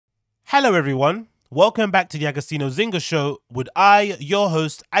Hello, everyone. Welcome back to the AgostinhoZinga show with your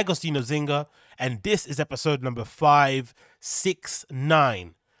host, AgostinhoZinga, and this is episode number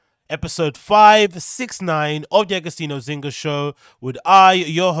 569. Episode 569 of the AgostinhoZinga show with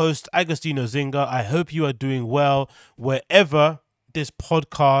your host, AgostinhoZinga. I hope you are doing well wherever this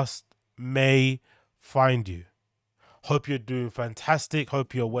podcast may find you. Hope you're doing fantastic.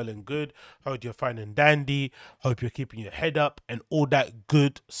 Hope you're well and good. Hope you're fine and dandy. Hope you're keeping your head up and all that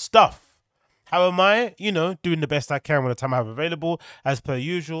good stuff. How am I? Doing the best I can with the time I have available. As per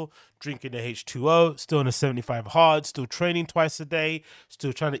usual, drinking the H2O, still on the 75 hard, still training twice a day,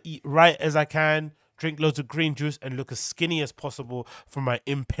 still trying to eat right as I can, drink loads of green juice, and look as skinny as possible for my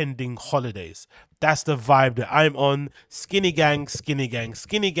impending holidays. That's the vibe that I'm on. Skinny gang, skinny gang,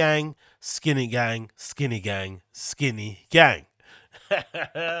 skinny gang, skinny gang, skinny gang, skinny gang.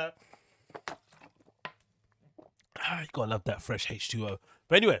 I gotta love that fresh H2O.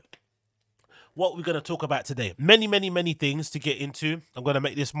 But anyway, what we're going to talk about today. Many things to get into. I'm going to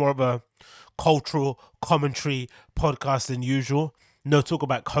make this more of a cultural commentary podcast than usual. No talk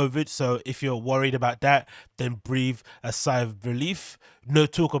about COVID, so if you're worried about that, then breathe a sigh of relief. No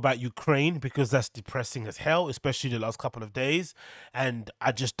talk about Ukraine, because that's depressing as hell, especially the last couple of days. And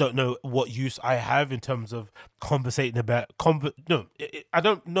I just don't know what use I have in terms of conversating about... I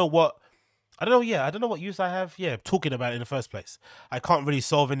don't know what use I have, talking about it in the first place. I can't really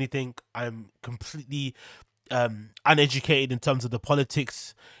solve anything. I'm completely uneducated in terms of the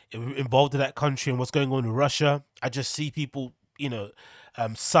politics involved in that country and what's going on in Russia. I just see people,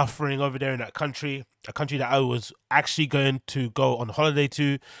 suffering over there in that country, a country that I was actually going to go on holiday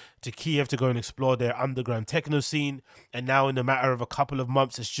to Kiev to go and explore their underground techno scene. And now in a matter of a couple of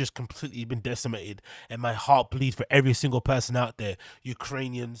months, it's just completely been decimated. And my heart bleeds for every single person out there,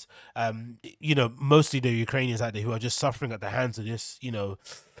 Ukrainians, mostly the Ukrainians out there who are just suffering at the hands of this,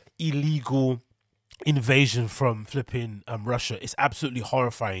 illegal invasion from flipping Russia. It's absolutely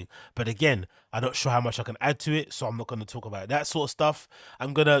horrifying. But again, I'm not sure how much I can add to it, so I'm not going to talk about that sort of stuff.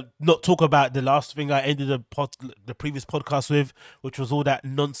 I'm going to not talk about the last thing I ended the previous podcast with, which was all that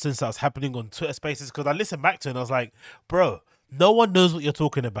nonsense that was happening on Twitter Spaces, because I listened back to it and I was like, bro, no one knows what you're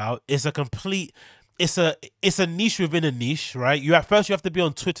talking about. It's a complete... It's a niche within a niche, right? You have to be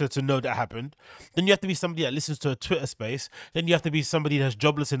on Twitter to know that happened. Then you have to be somebody that listens to a Twitter space. Then you have to be somebody that's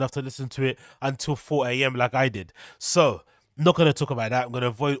jobless enough to listen to it until 4 a.m. like I did. So, not going to talk about that. I'm going to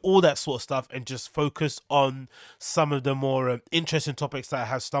avoid all that sort of stuff and just focus on some of the more interesting topics that I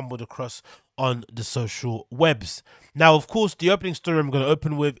have stumbled across on the social webs. Now, of course, the opening story I'm going to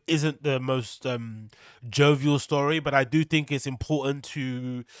open with isn't the most jovial story, but I do think it's important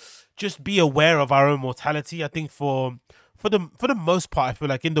to just be aware of our own mortality. I think for the most part, I feel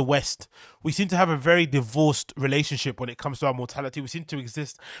like in the West, we seem to have a very divorced relationship when it comes to our mortality. We seem to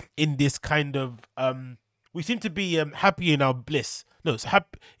exist in this kind of we seem to be happy in our bliss. No, it's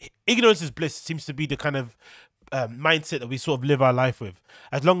happy. Ignorance is bliss seems to be the kind of mindset that we sort of live our life with.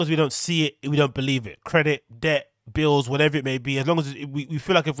 As long as we don't see it, we don't believe it. Credit, debt, bills, whatever it may be, as long as we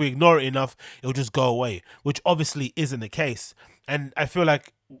feel like if we ignore it enough, it'll just go away, which obviously isn't the case. And I feel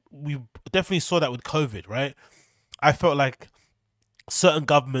like we definitely saw that with COVID, right? I felt like certain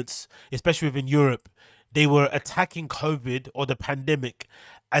governments, especially within Europe, they were attacking COVID or the pandemic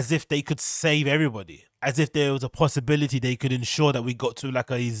as if they could save everybody, as if there was a possibility they could ensure that we got to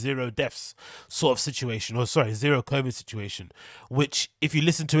like a zero deaths sort of situation, or zero COVID situation, which if you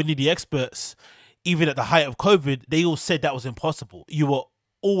listen to any of the experts, even at the height of COVID, they all said that was impossible. You were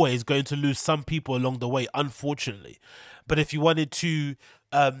always going to lose some people along the way, unfortunately. But if you wanted to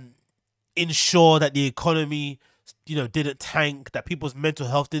ensure that the economy, didn't tank, that people's mental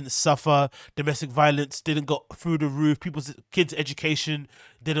health didn't suffer, domestic violence didn't go through the roof, people's kids' education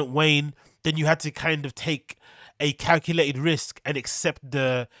didn't wane, then you had to kind of take a calculated risk and accept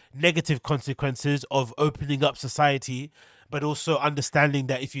the negative consequences of opening up society, but also understanding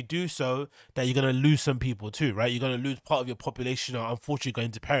that if you do so, that you're going to lose some people too, right? You're going to lose part of your population are unfortunately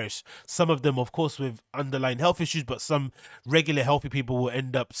going to perish. Some of them, of course, with underlying health issues, but some regular healthy people will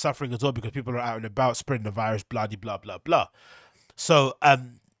end up suffering as well because people are out and about spreading the virus, blah, blah, blah, blah. So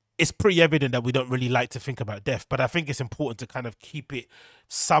it's pretty evident that we don't really like to think about death, but I think it's important to kind of keep it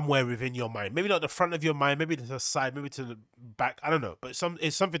somewhere within your mind. Maybe not the front of your mind, maybe to the side, maybe to the back. I don't know, but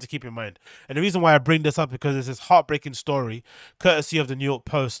it's something to keep in mind. And the reason why I bring this up because there's this heartbreaking story, courtesy of the New York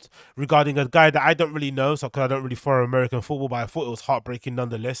Post, regarding a guy that I don't really know, because I don't really follow American football, but I thought it was heartbreaking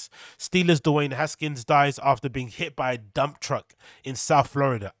nonetheless. Steelers Dwayne Haskins dies after being hit by a dump truck in South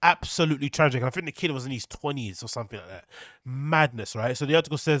Florida. Absolutely tragic. And I think the kid was in his 20s or something like that. Madness, right? So the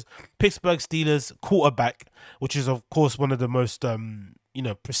article says Pittsburgh Steelers quarterback, which is of course one of the most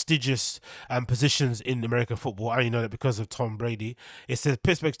prestigious positions in American football. I only know that because of Tom Brady. It says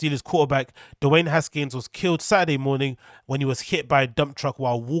Pittsburgh Steelers quarterback Dwayne Haskins was killed Saturday morning when he was hit by a dump truck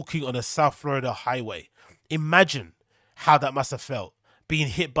while walking on a South Florida highway. Imagine how that must have felt, being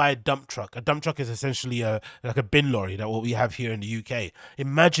hit by a dump truck. A dump truck is essentially like a bin lorry, that what we have here in the UK.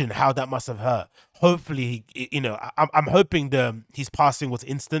 Imagine how that must have hurt. Hopefully, I'm hoping his passing was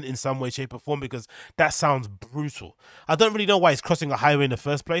instant in some way, shape, or form, because that sounds brutal. I don't really know why he's crossing a highway in the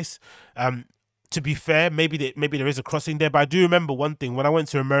first place. To be fair, maybe there is a crossing there, but I do remember one thing. When I went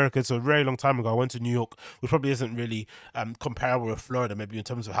to America, so a very long time ago, I went to New York, which probably isn't really comparable with Florida, maybe in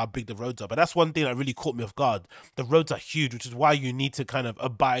terms of how big the roads are. But that's one thing that really caught me off guard. The roads are huge, which is why you need to kind of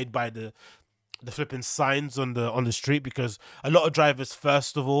abide by the flipping signs on the street, because a lot of drivers,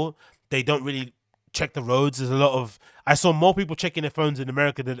 first of all, they don't really check the roads. There's a lot of, I saw more people checking their phones in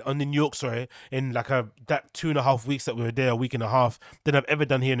America than in New York, sorry, in like that 2.5 weeks that we were there, a week and a half, than I've ever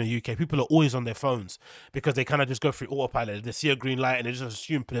done here in the UK. People are always on their phones because they kind of just go through autopilot. They see a green light and they just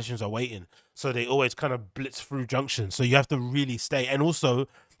assume pedestrians are waiting, so they always kind of blitz through junctions. So you have to really stay. And also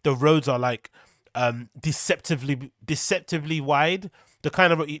the roads are like deceptively wide. The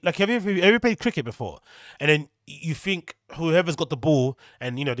kind of, like, have you ever played cricket before? And then you think whoever's got the ball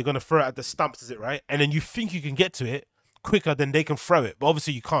and they're gonna throw it at the stumps, is it right? And then you think you can get to it quicker than they can throw it, but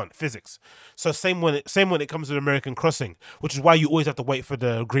obviously you can't. Physics. So same when it comes to the American crossing, which is why you always have to wait for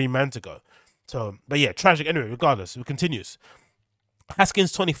the green man to go. So, but yeah, tragic. Anyway, regardless, it continues.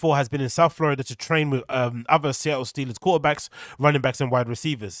 Haskins, 24, has been in South Florida to train with other Seattle Steelers quarterbacks, running backs, and wide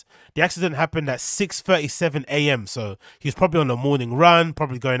receivers. The accident happened at 6:37 a.m., so he was probably on a morning run,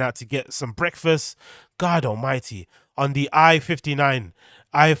 probably going out to get some breakfast. God almighty. On the I-59,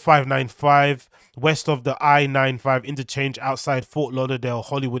 I-595, west of the I-95 interchange outside Fort Lauderdale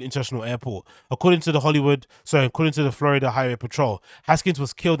Hollywood International Airport. According to the Florida Highway Patrol, Haskins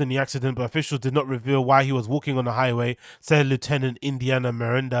was killed in the accident, but officials did not reveal why he was walking on the highway, said Lieutenant Indiana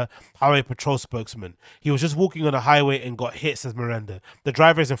Miranda, Highway Patrol spokesman. He was just walking on the highway and got hit, says Miranda. The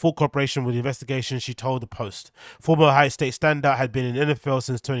driver is in full cooperation with the investigation, she told the Post. Former Ohio State standout had been in NFL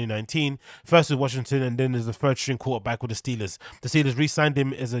since 2019, first with Washington and then as the third-string quarterback with the Steelers. The Steelers re-signed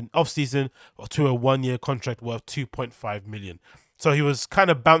him as an off-season to a one-year contract worth $2.5 million. So he was kind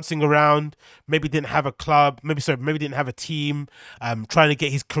of bouncing around, maybe didn't have a club, maybe didn't have a team, trying to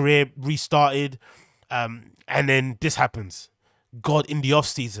get his career restarted, and then this happens. God, in the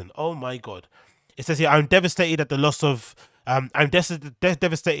off-season. Oh my God. It says here, I'm devastated at the loss of I'm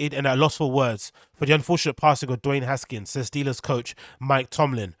devastated and at a loss for words for the unfortunate passing of Dwayne Haskins, says Steelers coach Mike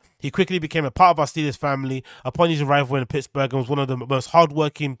Tomlin. He quickly became a part of our Steelers family upon his arrival in Pittsburgh and was one of the most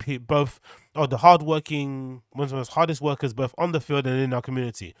hardworking, one of the most hardest workers both on the field and in our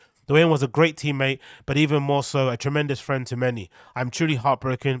community. Dwayne was a great teammate, but even more so, a tremendous friend to many. I'm truly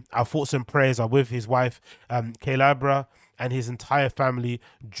heartbroken. Our thoughts and prayers are with his wife, Calabra, and his entire family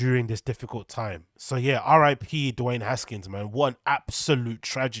during this difficult time. So yeah, R.I.P. Dwayne Haskins, man. What an absolute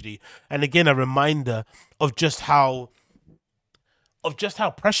tragedy. And again, a reminder of just how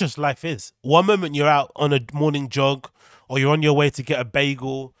precious life is. One moment you're out on a morning jog, or you're on your way to get a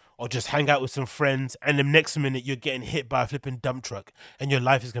bagel, or just hang out with some friends, and the next minute you're getting hit by a flipping dump truck and your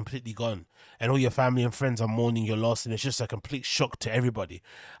life is completely gone. And all your family and friends are mourning your loss, and it's just a complete shock to everybody.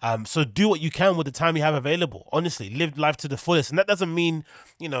 So do what you can with the time you have available. Honestly, live life to the fullest. And that doesn't mean,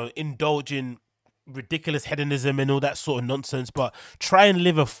 indulge in ridiculous hedonism and all that sort of nonsense, but try and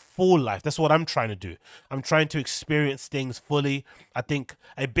live a full life. That's what I'm trying to do. I'm trying to experience things fully. I think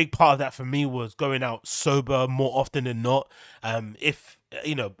a big part of that for me was going out sober more often than not.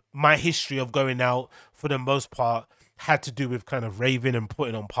 My history of going out for the most part had to do with kind of raving and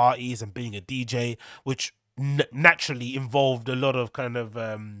putting on parties and being a DJ, which naturally involved a lot of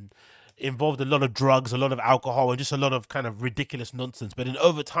drugs, a lot of alcohol, and just a lot of kind of ridiculous nonsense. But then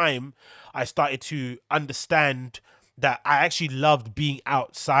over time, I started to understand that I actually loved being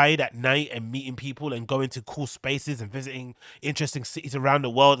outside at night and meeting people and going to cool spaces and visiting interesting cities around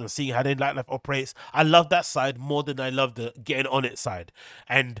the world and seeing how their nightlife operates. I love that side more than I love the getting on it side.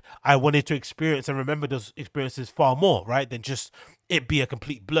 And I wanted to experience and remember those experiences far more, right, than just it be a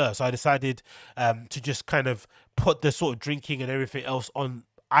complete blur. So I decided to just kind of put the sort of drinking and everything else on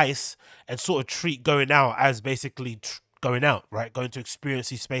ice and sort of treat going out as basically going out, right? Going to experience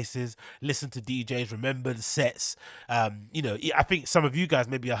these spaces, listen to DJs, remember the sets. You know, I think some of you guys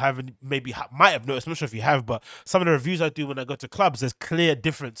maybe might have noticed. I'm not sure if you have, but some of the reviews I do when I go to clubs, there's clear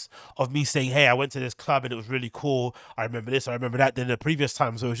difference of me saying, "Hey, I went to this club and it was really cool. I remember this, I remember that." Then the previous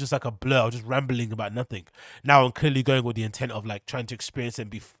times it was just like a blur, I was just rambling about nothing. Now I'm clearly going with the intent of like trying to experience and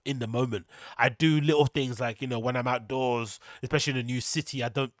be in the moment. I do little things like, you know, when I'm outdoors, especially in a new city, I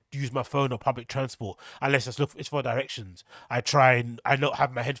don't use my phone or public transport unless it's for directions. I not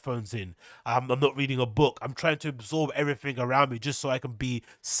have my headphones in. I'm not reading a book. I'm trying to absorb everything around me just so I can be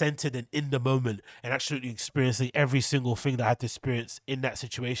centered and in the moment and actually experiencing every single thing that I had to experience in that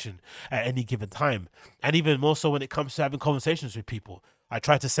situation at any given time. And even more so when it comes to having conversations with people, I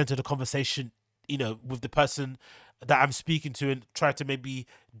try to center the conversation, you know, with the person that I'm speaking to, and try to maybe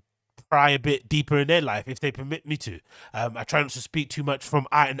pry a bit deeper in their life if they permit me to. I try not to speak too much from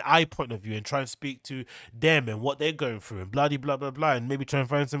an eye point of view, and try and speak to them and what they're going through and blah blah blah blah, and maybe try and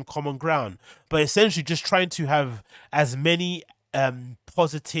find some common ground. But essentially, just trying to have as many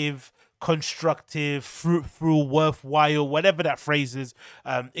positive, constructive, fruitful, worthwhile, whatever that phrase is,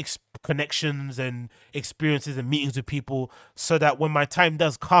 connections and experiences and meetings with people, so that when my time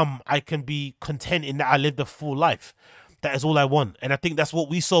does come, I can be content in that I lived a full life. That is all I want. And I think that's what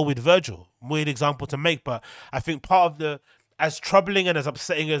we saw with Virgil. Weird example to make, but I think part of the, as troubling and as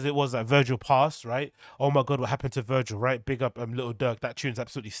upsetting as it was that Virgil passed, right? Oh my God, what happened to Virgil, right? Big up Little Dirk. That tune's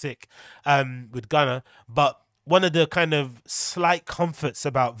absolutely sick with Gunna. But one of the kind of slight comforts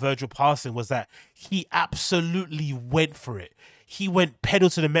about Virgil passing was that he absolutely went for it. He went pedal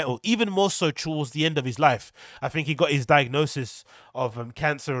to the metal, even more so towards the end of his life. I think he got his diagnosis of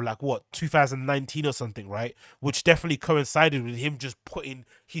cancer like 2019 or something, right? Which definitely coincided with him just putting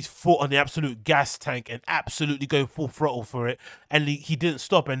his foot on the absolute gas tank and absolutely going full throttle for it. And he didn't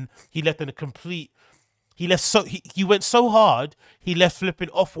stop, and he left in a complete... He went so hard, he left flipping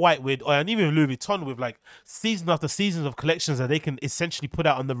Off-White with, and even Louis Vuitton with like season after seasons of collections that they can essentially put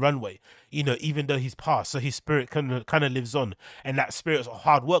out on the runway, you know, even though he's passed. So his spirit kind of lives on, and that spirit of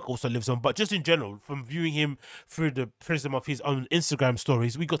hard work also lives on. But just in general, from viewing him through the prism of his own Instagram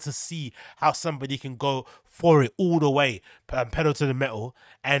stories, we got to see how somebody can go for it all the way, pedal to the metal,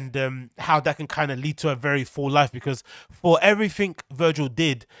 and how that can kind of lead to a very full life. Because for everything Virgil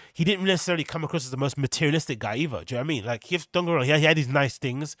did, he didn't necessarily come across as the most materialistic guy either. Do you know what I mean? Like, don't get me wrong, he had these nice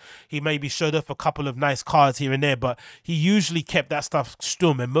things. He maybe showed off a couple of nice cars here and there, but he usually kept that stuff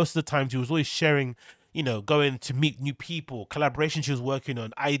stum. And most of the times he was always sharing, you know, going to meet new people, collaborations he was working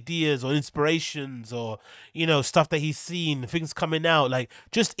on, ideas or inspirations, or, you know, stuff that he's seen, things coming out, like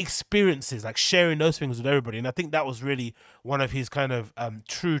just experiences, like sharing those things with everybody. And I think that was really one of his kind of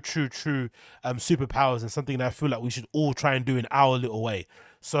true superpowers, and something that I feel like we should all try and do in our little way.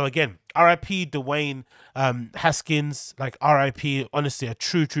 So again, R.I.P. Dwayne Haskins, like R.I.P. Honestly, a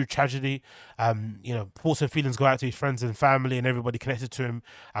true tragedy. You know, thoughts and feelings go out to his friends and family and everybody connected to him.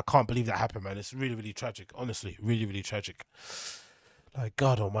 I can't believe that happened, man. It's really tragic. Honestly, really tragic. Like,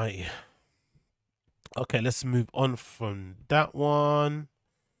 God Almighty. Okay, let's move on from that one.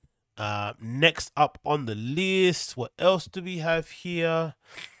 Next up on the list, what else do we have here?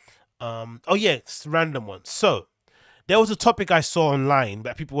 Oh yeah, it's a random one. So there was a topic I saw online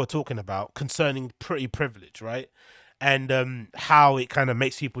that people were talking about concerning pretty privilege, right? And how it kind of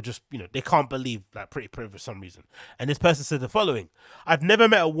makes people just, you know, they can't believe that pretty privilege for some reason. And this person said the following: I've never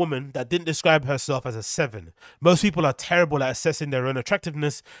met a woman that didn't describe herself as a 7. Most people are terrible at assessing their own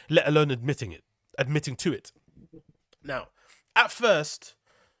attractiveness, let alone admitting to it. Now, at first,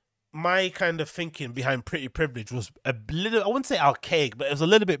 my kind of thinking behind pretty privilege was a little, I wouldn't say archaic, but it was a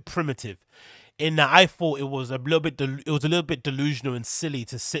little bit primitive, in that I thought it was a little bit delusional and silly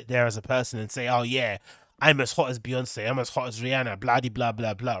to sit there as a person and say, oh yeah, I'm as hot as Beyonce, I'm as hot as Rihanna, blah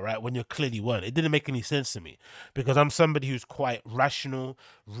blah blah, right? When you clearly weren't. It didn't make any sense to me, because I'm somebody who's quite rational,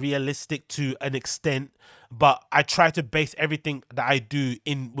 realistic to an extent, but I try to base everything that I do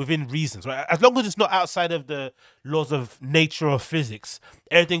within reasons, right? As long as it's not outside of the laws of nature or physics,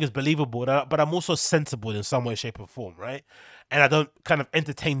 everything is believable. But I'm also sensible in some way, shape, or form, right? And I don't kind of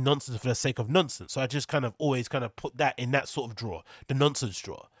entertain nonsense for the sake of nonsense. So I just kind of always kind of put that in that sort of drawer, the nonsense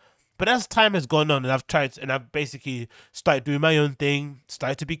drawer. But as time has gone on, and I've basically started doing my own thing,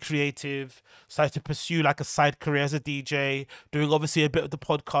 started to be creative, started to pursue like a side career as a DJ, doing obviously a bit of the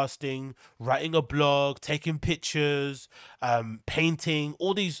podcasting, writing a blog, taking pictures, painting,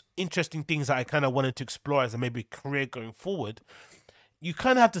 all these interesting things that I kind of wanted to explore as a maybe career going forward. You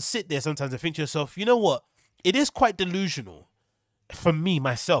kind of have to sit there sometimes and think to yourself, you know what? It is quite delusional for me,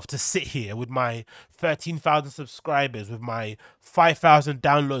 myself, to sit here with my 13,000 subscribers, with my 5,000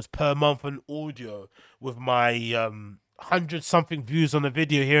 downloads per month on audio, with my 100 something views on a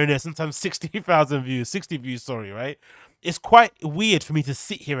video here and there, sometimes 60,000 views, 60 views, sorry, right? It's quite weird for me to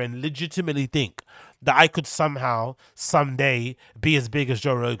sit here and legitimately think that I could somehow, someday, be as big as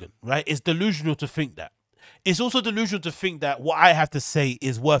Joe Rogan, right? It's delusional to think that. It's also delusional to think that what I have to say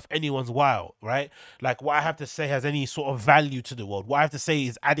is worth anyone's while, right? Like what I have to say has any sort of value to the world. What I have to say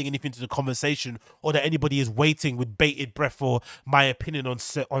is adding anything to the conversation, or that anybody is waiting with bated breath for my opinion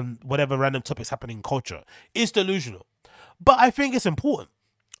on whatever random topics happening in culture. It's delusional. But I think it's important.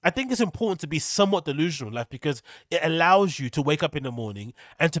 I think it's important to be somewhat delusional in life, because it allows you to wake up in the morning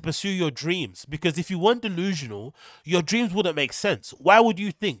and to pursue your dreams. Because if you weren't delusional, your dreams wouldn't make sense. Why would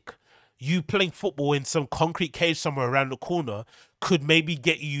you think you playing football in some concrete cage somewhere around the corner could maybe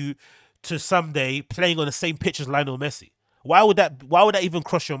get you to someday playing on the same pitch as Lionel Messi? Why would that even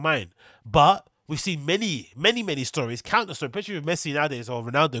cross your mind? But we've seen many stories, countless stories, especially with Messi nowadays or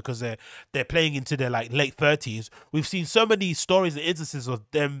Ronaldo, because they're playing into their like late 30s. We've seen so many stories and instances of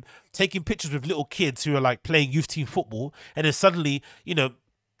them taking pictures with little kids who are like playing youth team football, and then suddenly,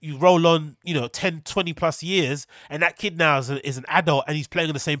 you roll on, 10, 20 plus years, and that kid now is an adult and he's playing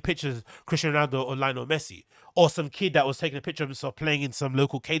on the same pitch as Cristiano Ronaldo or Lionel Messi. Or some kid that was taking a picture of himself playing in some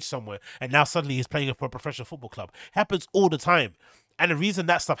local cage somewhere, and now suddenly he's playing for a professional football club. It happens all the time. And the reason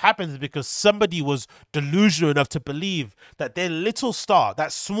that stuff happens is because somebody was delusional enough to believe that their little star,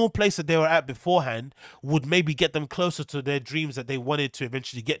 that small place that they were at beforehand, would maybe get them closer to their dreams that they wanted to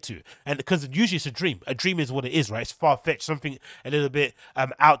eventually get to. And because usually it's a dream. A dream is what it is, right? It's far-fetched, something a little bit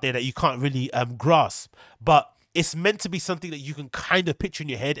out there that you can't really grasp. But it's meant to be something that you can kind of picture in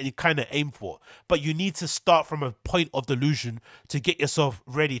your head and you kind of aim for. But you need to start from a point of delusion to get yourself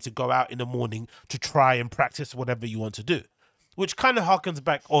ready to go out in the morning to try and practice whatever you want to do. Which kind of harkens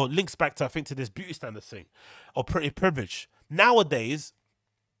back or links back to, I think, to this beauty standard thing or pretty privilege. Nowadays,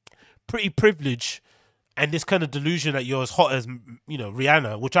 pretty privilege and this kind of delusion that you're as hot as,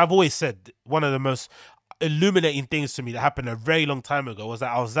 Rihanna, which I've always said, one of the most illuminating things to me that happened a very long time ago was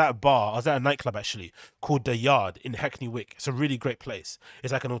that I was at a nightclub actually called The Yard in Hackney Wick. It's a really great place.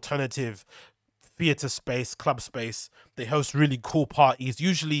 It's like an alternative theatre space, club space. They host really cool parties.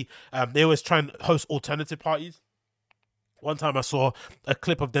 Usually, they always try and host alternative parties. One time I saw a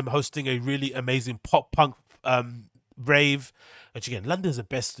clip of them hosting a really amazing pop punk rave, which again, London's the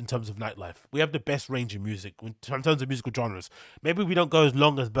best in terms of nightlife. We have the best range of music in terms of musical genres. Maybe we don't go as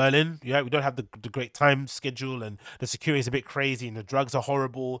long as Berlin. Yeah, we don't have the great time schedule, and the security is a bit crazy, and the drugs are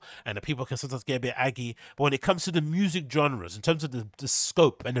horrible, and the people can sometimes get a bit aggy. But when it comes to the music genres, in terms of the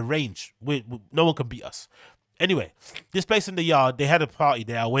scope and the range, no one can beat us. Anyway, this place in The Yard, they had a party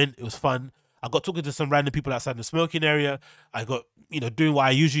there. I went. It was fun. I got talking to some random people outside the smoking area. I got, doing what I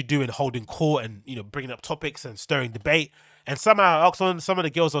usually do and holding court and, bringing up topics and stirring debate. And somehow I asked some of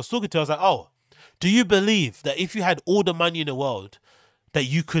the girls I was talking to, I was like, oh, do you believe that if you had all the money in the world, that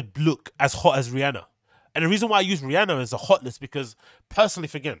you could look as hot as Rihanna? And the reason why I use Rihanna as a hotness, because personally,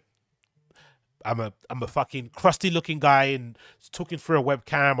 again, I'm a fucking crusty looking guy and talking through a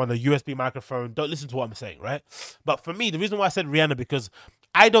webcam on a USB microphone. Don't listen to what I'm saying, right? But for me, the reason why I said Rihanna, because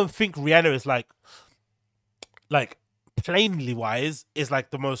I don't think Rihanna is like plainly wise is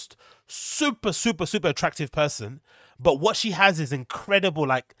like the most super attractive person. But what she has is incredible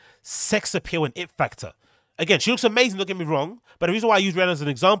like sex appeal and it factor. Again, she looks amazing, don't get me wrong. But the reason why I use Rihanna as an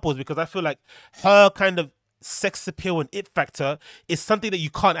example is because I feel like her kind of sex appeal and it factor is something that you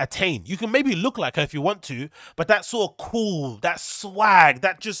can't attain. You can maybe look like her if you want to, but that sort of cool, that swag,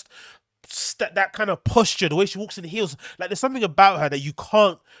 that just that kind of posture, the way she walks in heels, like there's something about her that you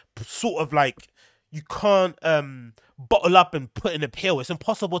can't bottle up and put in a pill. It's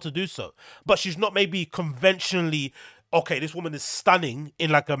impossible to do so. But she's not maybe conventionally, okay, this woman is stunning in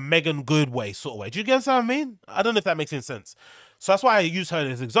like a Megan Good way sort of way. Do you get what I mean? I don't know if that makes any sense. So that's why I use her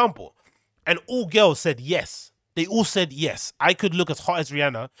as an example. And all girls said yes. They all said yes. I could look as hot as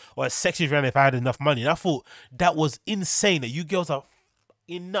Rihanna or as sexy as Rihanna if I had enough money. And I thought that was insane, that you girls are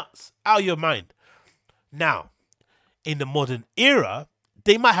nuts, out of your mind. Now, in the modern era,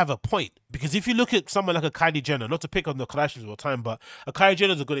 they might have a point, because if you look at someone like a Kylie Jenner, not to pick on the Kardashians all the time, but a Kylie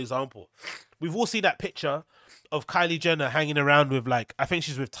Jenner is a good example. We've all seen that picture of Kylie Jenner hanging around with, like, I think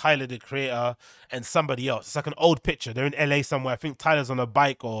she's with Tyler, the creator, and somebody else. It's like an old picture. They're in LA somewhere. I think Tyler's on a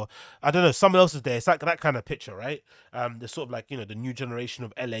bike, or I don't know, someone else is there. It's like that kind of picture, right? They're sort of like, the new generation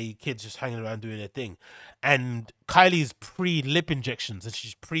of LA kids just hanging around doing their thing. And Kylie's pre-lip injections, and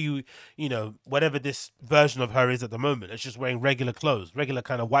she's pre, whatever this version of her is at the moment. It's just wearing regular clothes, regular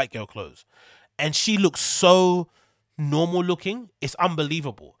kind of white girl clothes. And she looks so normal looking. It's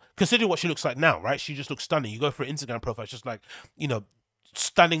unbelievable. Considering what she looks like now, right? She just looks stunning. You go for her Instagram profile, it's just like,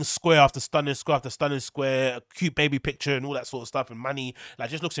 stunning square after stunning square after stunning square, a cute baby picture and all that sort of stuff, and money, like,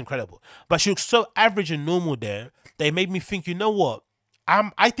 just looks incredible. But she looks so average and normal there, they made me think, you know what?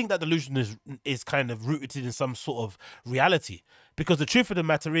 I think that delusion is kind of rooted in some sort of reality. Because the truth of the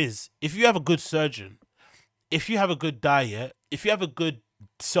matter is, if you have a good surgeon, if you have a good diet, if you have a good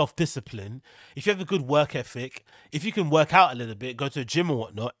self-discipline, if you have a good work ethic, if you can work out a little bit, go to a gym or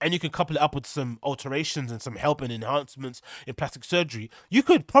whatnot, and you can couple it up with some alterations and some help and enhancements in plastic surgery, you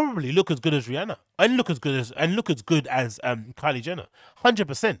could probably look as good as Rihanna and look as good as Kylie Jenner,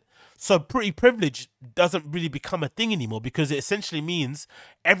 100%. So pretty privilege doesn't really become a thing anymore, because it essentially means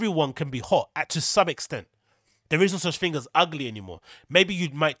everyone can be hot to some extent. There is no such thing as ugly anymore. Maybe you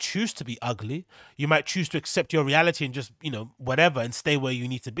might choose to be ugly. You might choose to accept your reality and just, whatever, and stay where you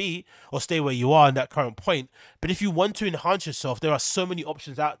need to be, or stay where you are in that current point. But if you want to enhance yourself, there are so many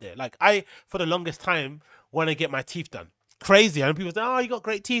options out there. Like, I, for the longest time, want to get my teeth done. Crazy. I know people say, oh, you got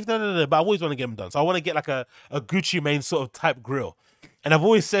great teeth, but I always want to get them done. So I want to get like a Gucci Mane sort of type grill. And I've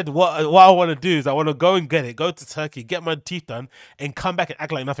always said what I want to do is I want to go and get it, go to Turkey, get my teeth done, and come back and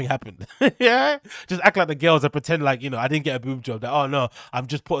act like nothing happened. Yeah, just act like the girls and pretend like, I didn't get a boob job. That, oh no, I'm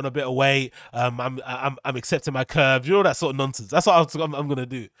just putting a bit of weight. I'm accepting my curves. That sort of nonsense. That's what I'm gonna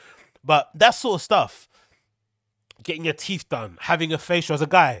do. But that sort of stuff, getting your teeth done, having a facial as a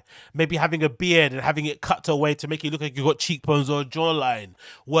guy, maybe having a beard and having it cut away to make you look like you got cheekbones or a jawline,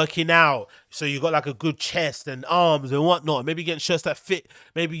 working out so you got like a good chest and arms and whatnot, maybe getting shirts that fit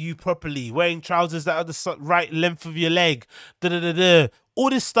maybe you properly, wearing trousers that are the right length of your leg, all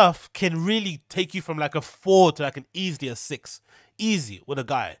this stuff can really take you from like a 4 to like an easily a 6. Easy with a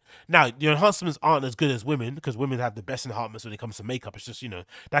guy. Now, your enhancements aren't as good as women, because women have the best enhancements when it comes to makeup. It's just,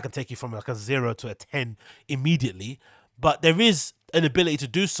 that can take you from like a 0 to a 10 immediately. But there is an ability to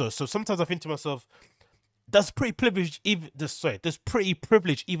do so. So sometimes I think to myself, does pretty privilege even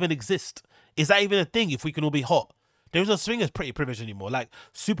exist? Is that even a thing if we can all be hot? There's no swing as pretty privilege anymore. Like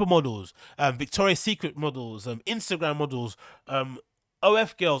supermodels, Victoria's Secret models, Instagram models,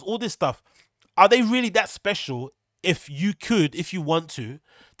 OF girls, all this stuff. Are they really that special? If you want to,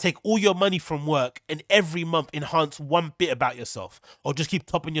 take all your money from work and every month enhance one bit about yourself, or just keep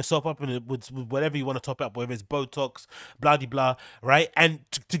topping yourself up with whatever you want to top up, whether it's Botox, blah, blah, blah, right? And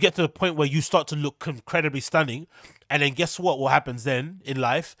to get to the point where you start to look incredibly stunning. And then guess what happens then in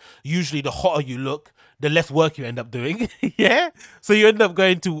life? Usually the hotter you look, the less work you end up doing. Yeah? So you end up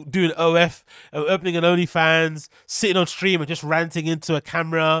going to do an OF, opening an OnlyFans, sitting on stream and just ranting into a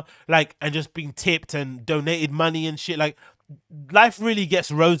camera, and just being tipped and donated money and shit. Like, life really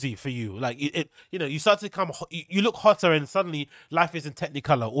gets rosy for you. Like, you start to become, you look hotter, and suddenly life is in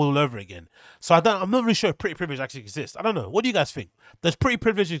Technicolor all over again. So I'm not really sure if pretty privilege actually exists. I don't know. What do you guys think? Does pretty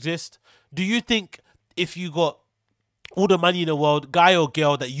privilege exist? Do you think if you got all the money in the world, guy or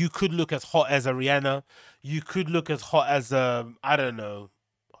girl, that you could look as hot as a Rihanna, you could look as hot as I don't know,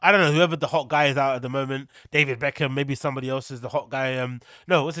 whoever the hot guy is out at the moment, David Beckham, maybe somebody else is the hot guy.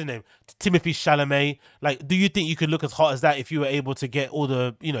 No, what's his name? Timothy Chalamet. Like, do you think you could look as hot as that if you were able to get all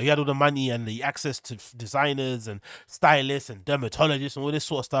the, you had all the money and the access to designers and stylists and dermatologists and all this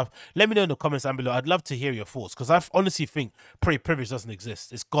sort of stuff? Let me know in the comments down below. I'd love to hear your thoughts, because I honestly think pretty privilege doesn't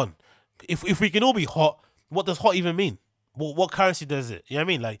exist. It's gone. If we can all be hot, what does hot even mean? What currency does it? You know what I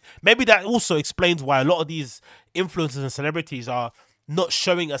mean? Like, maybe that also explains why a lot of these influencers and celebrities are not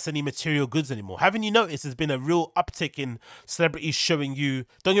showing us any material goods anymore. Haven't you noticed there's been a real uptick in celebrities showing you,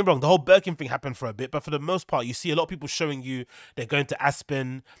 don't get me wrong, the whole Berghain thing happened for a bit, but for the most part, you see a lot of people showing you they're going to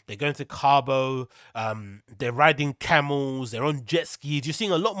Aspen, they're going to Cabo, they're riding camels, they're on jet skis. You're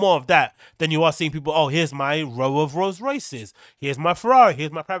seeing a lot more of that than you are seeing people, oh, here's my row of Rolls Royces, here's my Ferrari,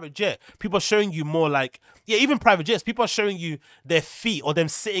 here's my private jet. People are showing you more like, yeah, even private jets, people are showing you their feet or them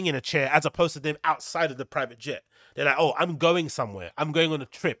sitting in a chair as opposed to them outside of the private jet. They're like, oh, I'm going somewhere. I'm going on a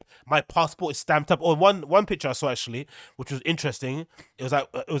trip. My passport is stamped up. Or one picture I saw actually, which was interesting. It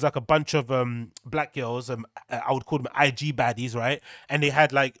was like a bunch of black girls. I would call them IG baddies, right? And they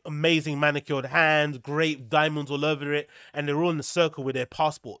had like amazing manicured hands, great diamonds all over it, and they're all in a circle with their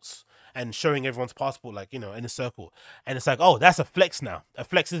passports and showing everyone's passport, like, in a circle. And it's like, oh, that's a flex now. A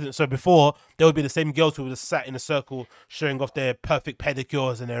flex isn't. So before, there would be the same girls who would have sat in a circle showing off their perfect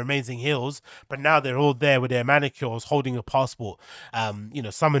pedicures and their amazing heels. But now they're all there with their manicures holding a passport.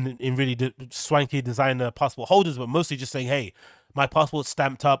 Some in really swanky designer passport holders, but mostly just saying, hey, my passport's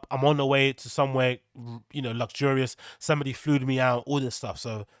stamped up. I'm on the way to somewhere, luxurious. Somebody flew me out, all this stuff.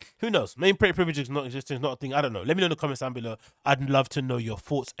 So who knows? Maybe pretty privilege is not existing, is not a thing. I don't know. Let me know in the comments down below. I'd love to know your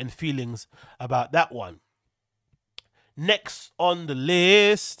thoughts and feelings about that one. Next on the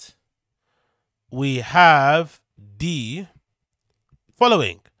list, we have the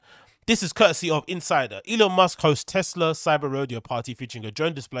following. This is courtesy of Insider. Elon Musk hosts Tesla Cyber Rodeo party featuring a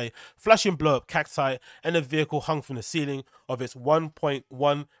drone display, flashing blow-up cacti, and a vehicle hung from the ceiling of its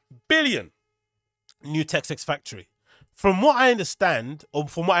 1.1 billion new Texas factory. From what I understand, or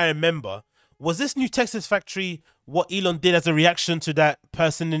from what I remember, was this new Texas factory what Elon did as a reaction to that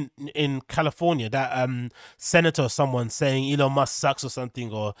person in California, that senator or someone saying Elon Musk sucks or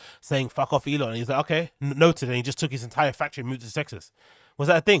something, or saying fuck off Elon? And he's like, okay, noted, and he just took his entire factory and moved to Texas. Was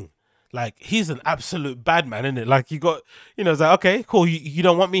that a thing? Like, he's an absolute bad man, isn't it? Like, you got, it's like, okay, cool, you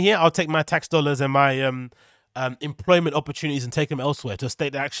don't want me here? I'll take my tax dollars and my employment opportunities and take them elsewhere to a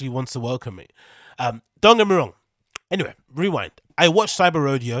state that actually wants to welcome me. Don't get me wrong. Anyway, rewind. I watched Cyber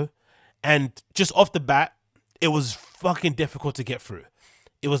Rodeo, and just off the bat, it was fucking difficult to get through.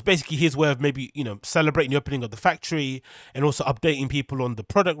 It was basically his way of maybe, celebrating the opening of the factory and also updating people on the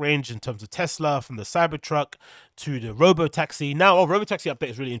product range in terms of Tesla, from the Cybertruck to the Robotaxi. Now, Robotaxi update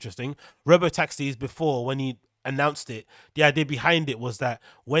is really interesting. Robotaxis before, when he announced it, the idea behind it was that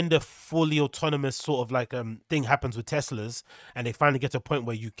when the fully autonomous sort of like thing happens with Teslas, and they finally get to a point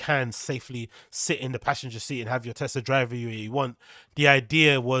where you can safely sit in the passenger seat and have your Tesla drive you where you want, the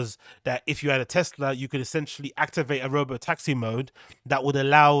idea was that if you had a Tesla, you could essentially activate a robo-taxi mode that would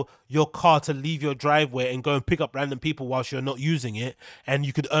allow your car to leave your driveway and go and pick up random people whilst you're not using it, and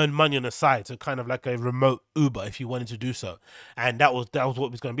you could earn money on the side, so kind of like a remote Uber if you wanted to do so. And that was what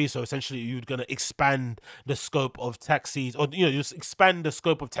it was going to be. So essentially you're going to expand the scope of taxis, or just expand the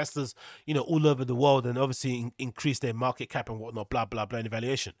scope of Teslas all over the world, and obviously increase their market cap and whatnot, blah blah blah, and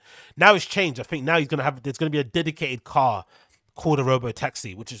evaluation. Now it's changed. I think now there's going to be a dedicated car called a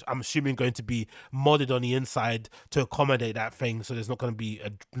robo-taxi, which is, I'm assuming, going to be modded on the inside to accommodate that thing. So there's not going to be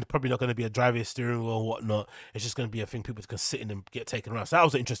probably not going to be a driver steering wheel or whatnot. It's just going to be a thing people can sit in and get taken around. So that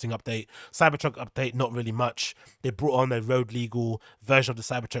was an interesting update. Cybertruck update, not really much. They brought on a road legal version of the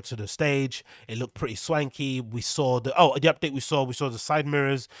Cybertruck to the stage. It looked pretty swanky. We saw the update we saw the side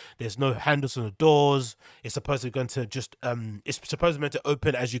mirrors. There's no handles on the doors. It's supposedly going to just it's supposedly meant to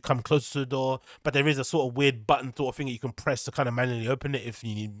open as you come closer to the door, but there is a sort of weird button sort of thing that you can press to kind of manually open it if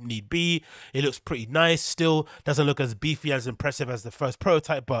you need be. It looks pretty nice. Still doesn't look as beefy, as impressive as the first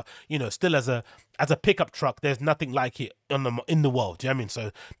prototype, but still as a pickup truck, there's nothing like it in the world. Do you know what I mean?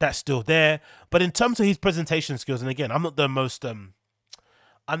 So that's still there. But in terms of his presentation skills, and again, I'm not the most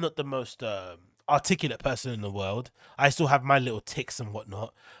articulate person in the world. I still have my little tics and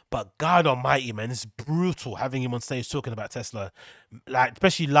whatnot, but God almighty, man, it's brutal having him on stage talking about Tesla, like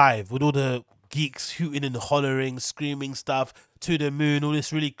especially live with all the geeks hooting and hollering, screaming stuff, to the moon, all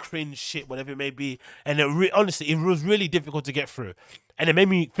this really cringe shit, whatever it may be. And honestly, it was really difficult to get through. And it made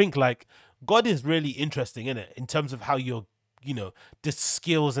me think, like, God is really interesting, innit? In terms of how you're, the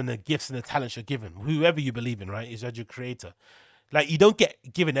skills and the gifts and the talents you're given. Whoever you believe in, right, is your creator. Like, you don't get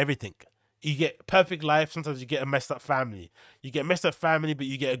given everything. You get perfect life. Sometimes you get a messed up family. You get a messed up family, but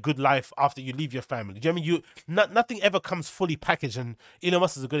you get a good life after you leave your family. Do you know what I mean? Nothing ever comes fully packaged. And Elon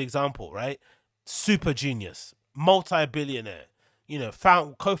Musk is a good example, right? Super genius, multi-billionaire,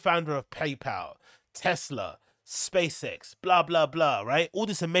 co-founder of PayPal, Tesla, SpaceX, blah, blah, blah, right? All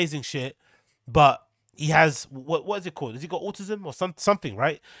this amazing shit, but he has, what is it called? Has he got autism or something,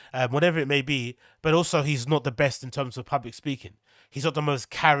 right? Whatever it may be, but also he's not the best in terms of public speaking. He's not the most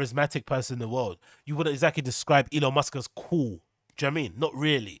charismatic person in the world. You wouldn't exactly describe Elon Musk as cool. Do you know what I mean? Not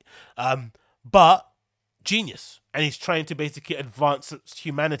really. But genius. And he's trying to basically advance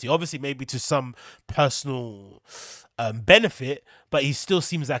humanity. Obviously, maybe to some personal benefit, but he still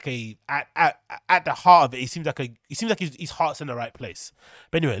seems like at the heart of it, he seems like his heart's in the right place.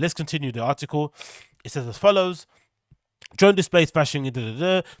 But anyway, let's continue the article. It says as follows. Drone displays flashing.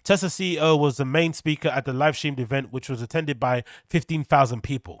 Tesla CEO was the main speaker at the live-streamed event, which was attended by 15,000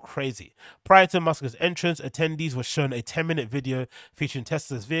 people. Crazy. Prior to Musk's entrance, attendees were shown a 10-minute video featuring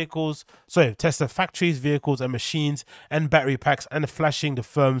Tesla factories, vehicles, and machines, and battery packs, and flashing the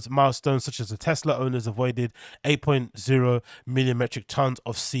firm's milestones, such as the Tesla owners avoided 8.0 million metric tons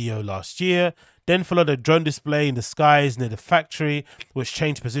of CO last year. Then followed a drone display in the skies near the factory, which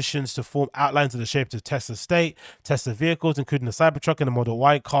changed positions to form outlines of the shape of Tesla state, Tesla vehicles, including the Cybertruck and the Model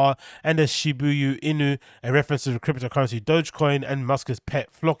Y car, and the Shibuya Inu, a reference to the cryptocurrency Dogecoin and Musk's pet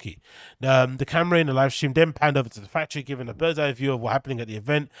Flocky. The camera in the live stream then panned over to the factory, giving a bird's eye view of what happening at the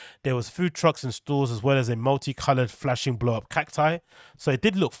event. There was food trucks and stores, as well as a multicolored flashing blow-up cacti. So it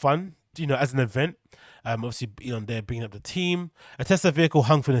did look fun, as an event. Obviously, they're bringing up the team. A Tesla vehicle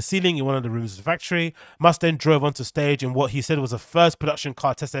hung from the ceiling in one of the rooms of the factory. Musk then drove onto stage in what he said was the first production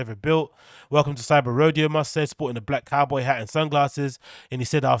car Tesla ever built. Welcome to Cyber Rodeo, Musk said, sporting a black cowboy hat and sunglasses. And he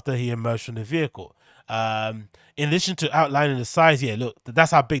said after he emerged from the vehicle. In addition to outlining the size, yeah, look,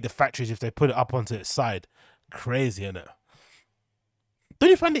 that's how big the factory is if they put it up onto its side. Crazy, isn't it? Don't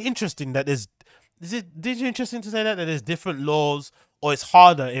you find it interesting that did you interesting to say that there's different laws, or it's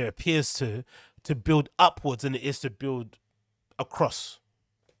harder, it appears, to build upwards than it is to build across?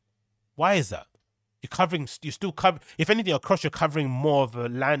 Why is that? You're still covering, if anything, across, you're covering more of a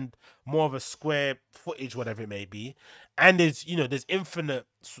land, more of a square footage, whatever it may be. And there's infinite,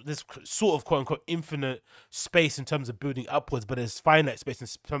 there's sort of quote unquote infinite space in terms of building upwards, but there's finite space in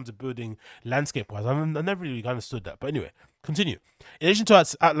terms of building landscape wise. I never really understood that. But anyway, continue. In addition to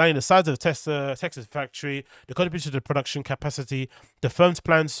outlining the size of the Texas factory, the contribution to the production capacity, the firm's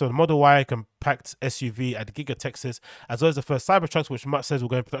plans for the Model Y compact SUV at Giga Texas, as well as the first Cybertrucks, which Musk says will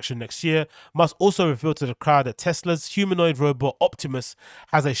go in production next year. Musk also revealed to the crowd that Tesla's humanoid robot Optimus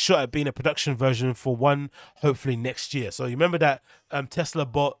has a shot at being a production version for one, hopefully next year. So you remember that Tesla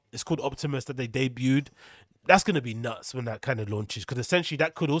bot, it's called Optimus, that they debuted. That's going to be nuts when that kind of launches, because essentially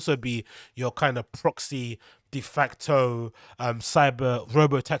that could also be your kind of proxy de facto cyber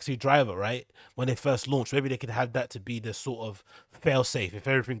robo-taxi driver, right? When they first launch, maybe they could have that to be the sort of fail-safe. If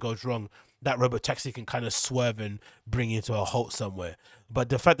everything goes wrong, that robo-taxi can kind of swerve and bring you to a halt somewhere. But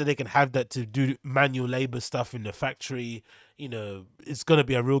the fact that they can have that to do manual labor stuff in the factory, it's going to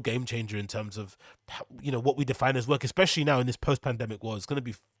be a real game changer in terms of, what we define as work, especially now in this post-pandemic world. It's going to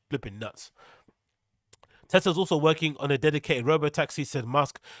be flipping nuts. Tesla's also working on a dedicated robotaxi, said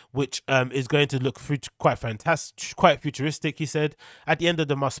Musk, which is going to look quite fantastic, quite futuristic, he said. At the end of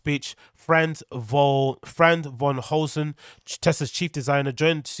the Musk speech, Franz von Holzen, Tesla's chief designer,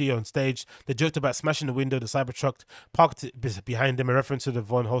 joined the CEO on stage. They joked about smashing the window of the Cybertruck parked behind them, a reference to the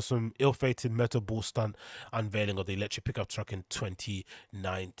von Holzen ill-fated metal ball stunt unveiling of the electric pickup truck in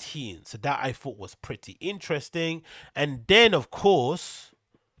 2019. So that I thought was pretty interesting. And then, of course,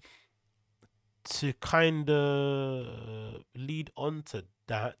 to kind of lead on to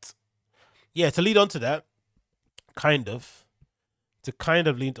that,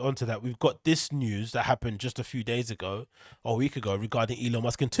 we've got this news that happened just a few days ago, or a week ago, regarding Elon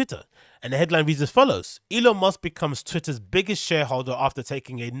Musk and Twitter. And the headline reads as follows: Elon Musk becomes Twitter's biggest shareholder after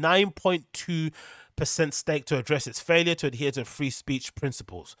taking a 9.2% stake to address its failure to adhere to free speech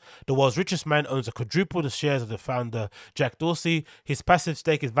principles. The world's richest man owns a quadruple the shares of the founder, Jack Dorsey. His passive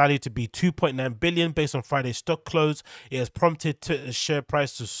stake is valued to be $2.9 billion based on Friday's stock close. It has prompted Twitter's share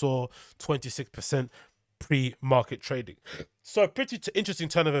price to soar 26% pre-market trading. So a pretty interesting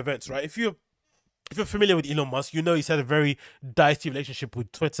turn of events, right? If you're familiar with Elon Musk, he's had a very dicey relationship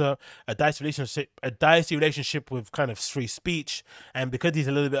with Twitter, a dicey relationship with kind of free speech, and because he's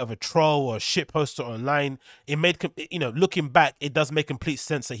a little bit of a troll or a shit poster online, it made, looking back, it does make complete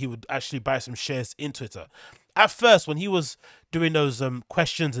sense that he would actually buy some shares in Twitter. At first, when he was doing those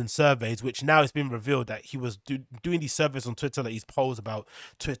questions and surveys, which now it's been revealed that he was doing these surveys on Twitter, like these polls about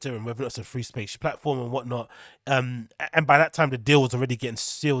Twitter and whether it's a free speech platform and whatnot. And by that time, the deal was already getting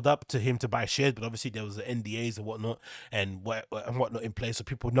sealed up to him to buy shares, but obviously there was the NDAs and whatnot and whatnot in place, so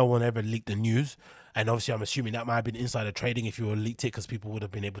no one ever leaked the news. And obviously, I'm assuming that might have been insider trading if you were leaked it, because people would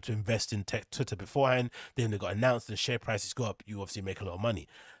have been able to invest in Twitter beforehand. Then they got announced and share prices go up. You obviously make a lot of money.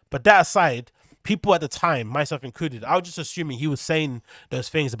 But that aside, people at the time, myself included, I was just assuming he was saying those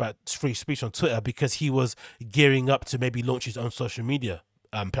things about free speech on Twitter because he was gearing up to maybe launch his own social media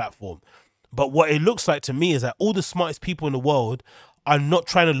platform. But what it looks like to me is that all the smartest people in the world are not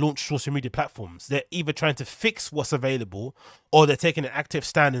trying to launch social media platforms. They're either trying to fix what's available, or they're taking an active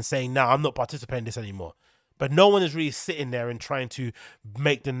stand and saying, no, I'm not participating in this anymore. But no one is really sitting there and trying to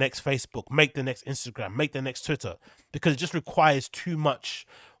make the next Facebook, make the next Instagram, make the next Twitter, because it just requires too much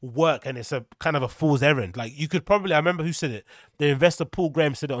work and it's a kind of a fool's errand. Like, you could probably, I remember who said it, the investor Paul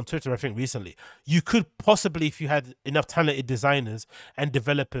Graham said it on Twitter, I think recently. You could possibly, if you had enough talented designers and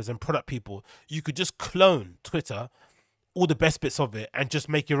developers and product people, you could just clone Twitter, all the best bits of it, and just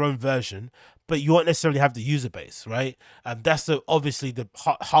make your own version, but you won't necessarily have the user base, right? That's obviously the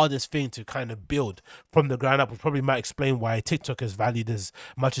hardest thing to kind of build from the ground up, which probably might explain why TikTok is valued as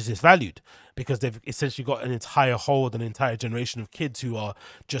much as it's valued, because they've essentially got an entire entire generation of kids who are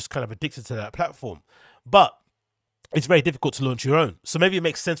just kind of addicted to that platform. But it's very difficult to launch your own. So maybe it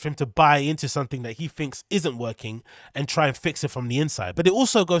makes sense for him to buy into something that he thinks isn't working and try and fix it from the inside. But it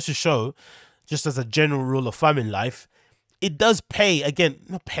also goes to show, just as a general rule of thumb in life, it does pay,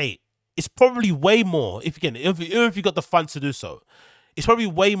 it's probably way more, if you got the funds to do so, it's probably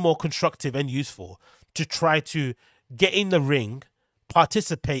way more constructive and useful to try to get in the ring,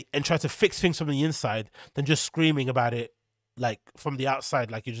 participate, and try to fix things from the inside than just screaming about it like from the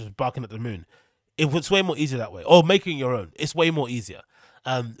outside, like you're just barking at the moon. It's way more easier that way. Or making your own. It's way more easier.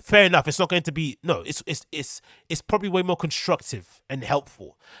 Fair enough. It's not going to be no. It's probably way more constructive and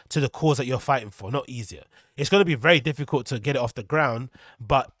helpful to the cause that you're fighting for, not easier. It's going to be very difficult to get it off the ground,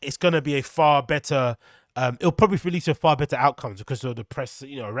 but it's going to be a far better. It'll probably lead to far better outcomes because of the press,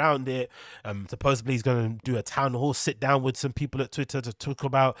 around it. Supposedly he's going to do a town hall, sit down with some people at Twitter to talk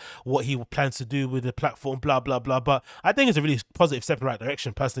about what he plans to do with the platform, blah blah blah. But I think it's a really positive step in the right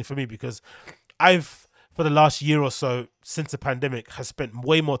direction, personally, for me, because I've, for the last year or so since the pandemic, has spent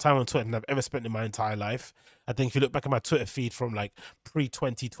way more time on Twitter than I've ever spent in my entire life. I think if you look back at my Twitter feed from like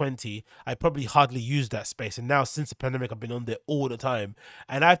pre-2020, I probably hardly used that space. And now since the pandemic, I've been on there all the time.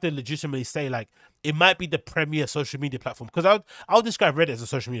 And I have to legitimately say, like, it might be the premier social media platform. Because I'll describe Reddit as a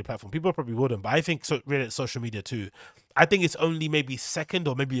social media platform. People probably wouldn't, but I think Reddit is social media too. I think it's only maybe second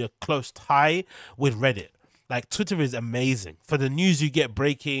or maybe a close tie with Reddit. Like, Twitter is amazing for the news you get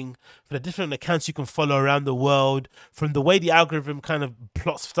breaking, for the different accounts you can follow around the world, from the way the algorithm kind of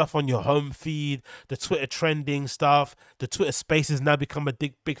plots stuff on your home feed, the Twitter trending stuff, the Twitter spaces now become a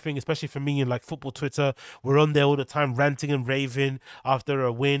big thing, especially for me in like football Twitter. We're on there all the time ranting and raving after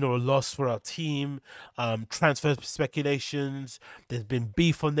a win or a loss for our team, transfer speculations. There's been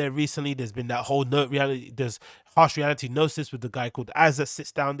beef on there recently. There's been that whole there's harsh reality gnosis with the guy called TAZS that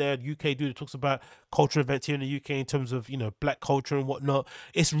sits down there, UK dude that talks about culture events here in the UK in terms of, black culture and whatnot.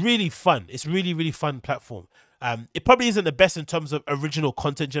 It's really fun. It's really fun platform. It probably isn't the best in terms of original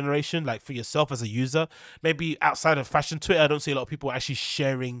content generation, like for yourself as a user. Maybe outside of fashion Twitter, I don't see a lot of people actually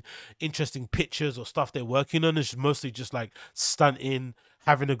sharing interesting pictures or stuff they're working on. It's mostly just like stunting,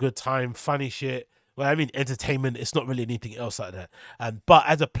 having a good time, funny shit. Well, I mean, entertainment. It's not really anything else like that. But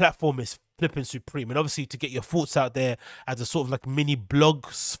as a platform, it's flipping supreme. And obviously, to get your thoughts out there as a sort of like mini blog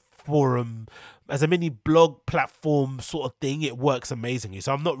forum, as a mini blog platform sort of thing, it works amazingly.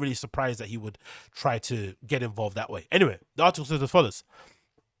 So I'm not really surprised that he would try to get involved that way. Anyway, the article says as follows.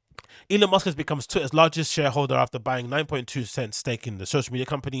 Elon Musk has become Twitter's largest shareholder after buying 9.2% stake in the social media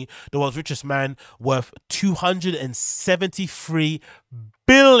company. The world's richest man, worth $273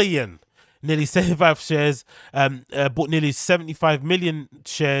 billion. Nearly 75 shares, bought nearly 75 million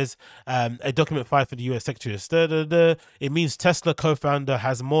shares, a document filed for the US Secretary of State. It means Tesla co-founder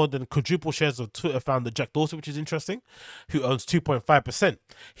has more than quadruple shares of Twitter founder Jack Dorsey, which is interesting, who owns 2.5%.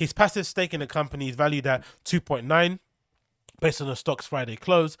 His passive stake in the company is valued at 2.9 based on the stock's Friday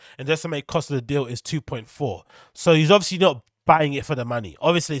close, and the estimated cost of the deal is 2.4. So he's obviously not buying it for the money.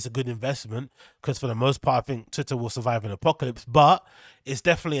 Obviously, it's a good investment because for the most part, I think Twitter will survive an apocalypse, but it's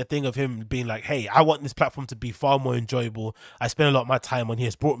definitely a thing of him being like, hey, I want this platform to be far more enjoyable. I spend a lot of my time on here.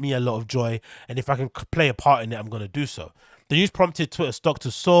 It's brought me a lot of joy, and if I can play a part in it, I'm going to do so. The news prompted Twitter stock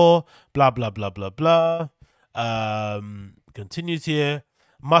to soar, blah, blah, blah, blah, blah. Continues here.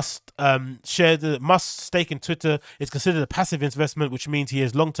 Musk's stake in Twitter is considered a passive investment, which means he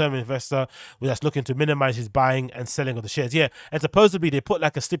is a long-term investor that's looking to minimize his buying and selling of the shares. Yeah, and supposedly they put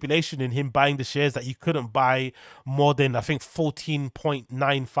like a stipulation in him buying the shares that he couldn't buy more than, I think,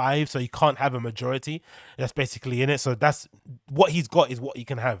 14.95, so he can't have a majority. That's basically in it. So that's what he's got is what he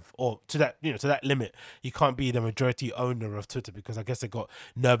can have, or to that, to that limit. He can't be the majority owner of Twitter because I guess they got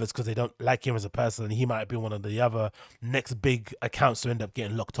nervous because they don't like him as a person, and he might be one of the other next big accounts to end up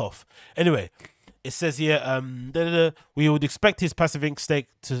getting locked off. Anyway, it says here, we would expect this passive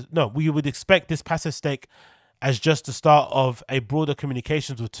stake as just the start of a broader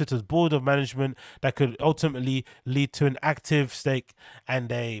communications with Twitter's board of management that could ultimately lead to an active stake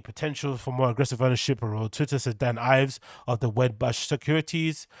and a potential for more aggressive ownership of Twitter, said Dan Ives of the Wedbush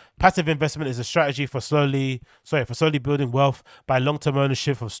Securities. Passive investment is a strategy for slowly building wealth by long-term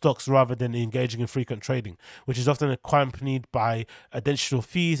ownership of stocks rather than engaging in frequent trading, which is often accompanied by additional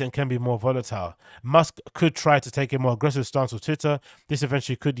fees and can be more volatile. Musk could try to take a more aggressive stance with Twitter. This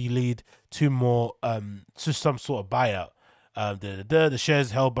eventually could lead to some sort of buyout. The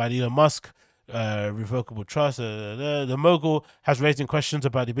shares held by Elon Musk, revocable trust. The mogul has raised in questions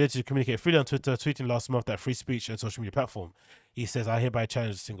about the ability to communicate freely on Twitter, tweeting last month that free speech and social media platform. He says, "I hereby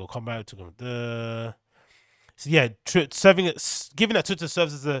challenge single combat to." So yeah, given that Twitter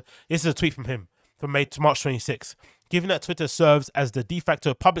serves as this is a tweet from him from March 26. Given that Twitter serves as the de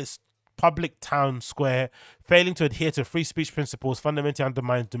facto public town square, failing to adhere to free speech principles fundamentally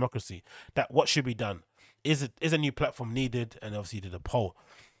undermines democracy. That what should be done? Is a new platform needed? And obviously he did a poll.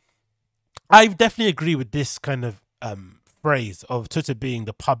 I definitely agree with this kind of phrase of Twitter being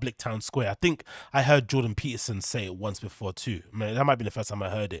the public town square. I think I heard Jordan Peterson say it once before too. Man, that might be the first time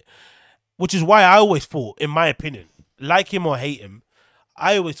I heard it. Which is why I always thought, in my opinion, like him or hate him,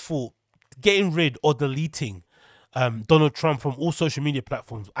 I always thought getting rid or deleting Donald Trump from all social media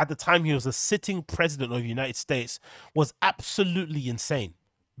platforms at the time he was a sitting president of the United States was absolutely insane.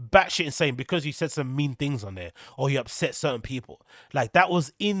 Batshit insane because he said some mean things on there or he upset certain people. Like, that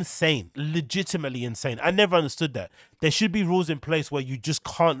was insane, legitimately insane. I never understood that. There should be rules in place where you just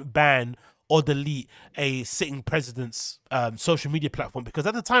can't ban or delete a sitting president's social media platform, because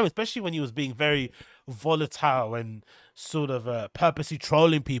at the time, especially when he was being very volatile and sort of purposely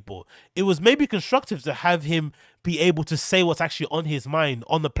trolling people, it was maybe constructive to have him be able to say what's actually on his mind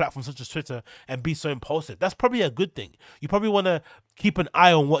on the platform such as Twitter and be so impulsive. That's probably a good thing. You probably want to keep an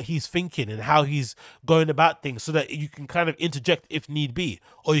eye on what he's thinking and how he's going about things so that you can kind of interject if need be,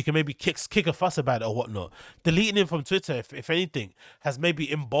 or you can maybe kick a fuss about it or whatnot. Deleting him from Twitter, if anything, has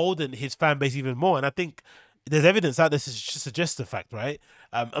maybe emboldened his fan base even more. And I think there's evidence out there to suggest the fact, right?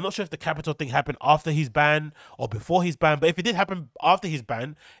 I'm not sure if the Capitol thing happened after he's banned or before he's banned, but if it did happen after he's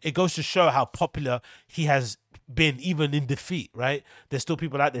banned, it goes to show how popular he has been even in defeat, right? There's still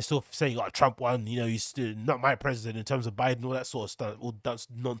people out there still saying, oh, Trump won, you know, he's still not my president in terms of Biden, all that sort of stuff, all that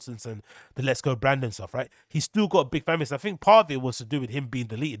nonsense and the let's go Brandon stuff, right? He's still got a big fan base. I think part of it was to do with him being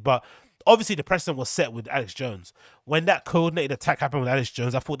deleted, but obviously the precedent was set with Alex Jones. When that coordinated attack happened with Alex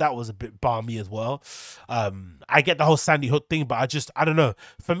Jones, I thought that was a bit balmy as well. I get the whole Sandy Hook thing, but I don't know.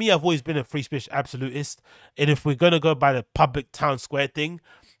 For me, I've always been a free speech absolutist. And if we're going to go by the public town square thing,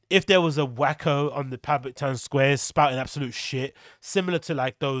 if there was a wacko on the public town squares spouting absolute shit, similar to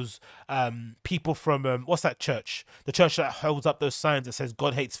like those people from, what's that church? The church that holds up those signs that says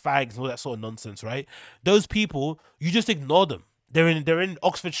God hates fags and all that sort of nonsense, right? Those people, you just ignore them. They're in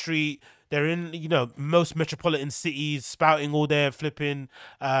Oxford Street. They're in, you know, most metropolitan cities, spouting all their flipping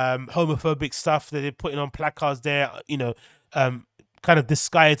homophobic stuff that they're putting on placards there, you know, kind of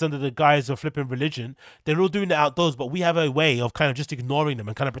disguised under the guise of flipping religion. They're all doing it outdoors, but we have a way of kind of just ignoring them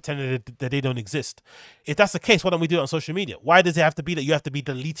and kind of pretending that they don't exist. If that's the case, why don't we do it on social media? Why does it have to be that you have to be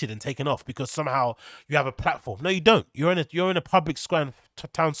deleted and taken off because somehow you have a platform? No, you don't. You're in a public square,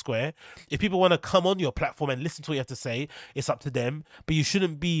 town square. If people want to come on your platform and listen to what you have to say, it's up to them. But you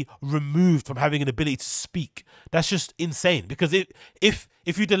shouldn't be removed from having an ability to speak. That's just insane. Because if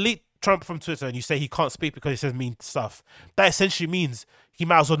you delete Trump from Twitter and you say he can't speak because he says mean stuff, that essentially means he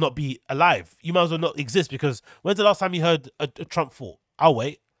might as well not be alive. You might as well not exist, because when's the last time you heard a Trump fall? I'll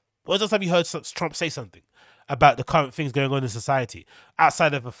wait. When's the last time you heard Trump say something about the current things going on in society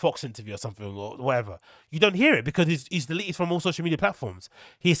outside of a Fox interview or something or whatever? You don't hear it because he's deleted from all social media platforms.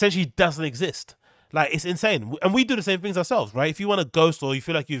 He essentially doesn't exist. Like, it's insane. And we do the same things ourselves, right? If you want to ghost or you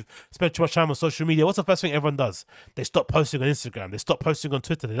feel like you've spent too much time on social media, what's the first thing everyone does? They stop posting on Instagram. They stop posting on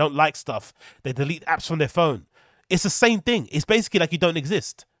Twitter. They don't like stuff. They delete apps from their phone. It's the same thing. It's basically like you don't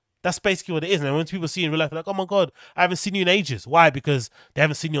exist. That's basically what it is. And when people see you in real life, they're like, oh my God, I haven't seen you in ages. Why? Because they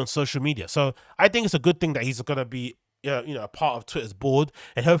haven't seen you on social media. So I think it's a good thing that he's going to be a part of Twitter's board,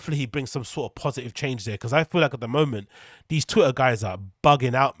 and hopefully he brings some sort of positive change there, because I feel like at the moment these Twitter guys are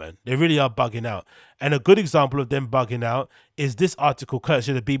bugging out, man. They really are bugging out. And a good example of them bugging out is this article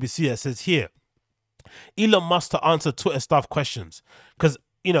courtesy of the BBC that says here, Elon Musk to answer Twitter staff questions. Because,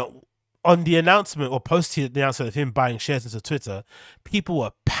 you know, on the announcement or post the announcement of him buying shares into Twitter, people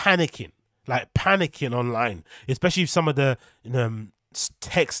were panicking online, especially some of the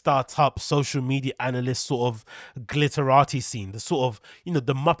tech startup social media analyst sort of glitterati scene, the sort of, you know,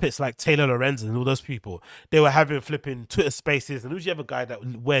 the Muppets like Taylor Lorenzen and all those people. They were having flipping Twitter spaces, and who's the other guy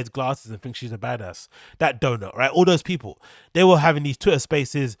that wears glasses and thinks she's a badass? That donut, right? All those people, they were having these Twitter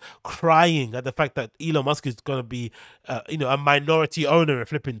spaces crying at the fact that Elon Musk is going to be a minority owner of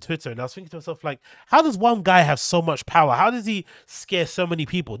flipping Twitter. And I was thinking to myself, like, how does one guy have so much power? How does he scare so many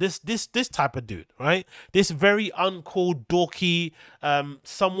people? This type of dude, right? This very uncool, dorky,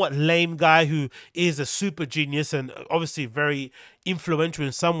 somewhat lame guy who is a super genius and obviously very influential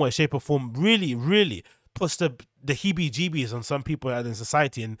in some way, shape or form, really, really puts the heebie-jeebies on some people out in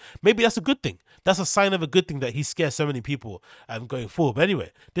society. And maybe that's a good thing. That's a sign of a good thing that he scares so many people going forward. But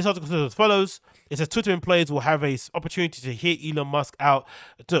anyway, this article says as follows. It says Twitter employees will have an opportunity to hear Elon Musk out,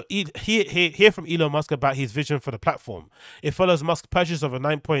 to hear from Elon Musk about his vision for the platform. It follows Musk's purchase of a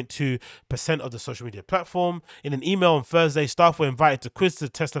 9.2% of the social media platform. In an email on Thursday, staff were invited to quiz the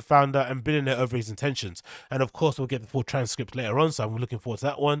Tesla founder and billionaire over his intentions. And of course, we'll get the full transcript later on, so I'm looking forward to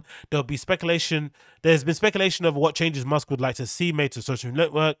that one. There'll be speculation. There's been speculation of what changes Musk would like to see made to the social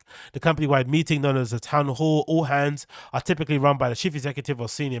network. The company-wide meeting, known as a town hall, all hands, are typically run by the chief executive or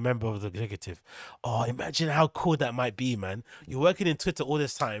senior member of the executive. Oh, imagine how cool that might be, man. You're working in Twitter all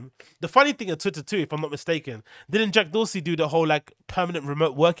this time. The funny thing at Twitter too, if I'm not mistaken, didn't Jack Dorsey do the whole like permanent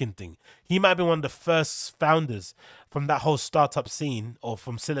remote working thing? He might have been one of the first founders from that whole startup scene, or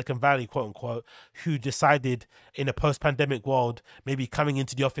from Silicon Valley, quote unquote, who decided in a post-pandemic world maybe coming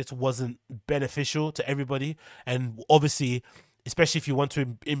into the office wasn't beneficial to everybody. And obviously, especially if you want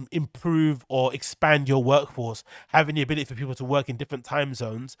to improve or expand your workforce, having the ability for people to work in different time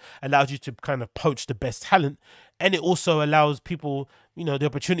zones allows you to kind of poach the best talent. And it also allows people, the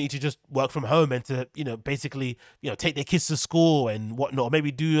opportunity to just work from home and to, basically, take their kids to school and whatnot, or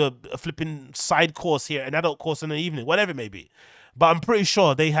maybe do a flipping side course here, an adult course in the evening, whatever it may be. But I'm pretty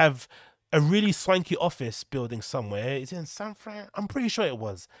sure they have a really swanky office building somewhere. Is it in San Fran? I'm pretty sure it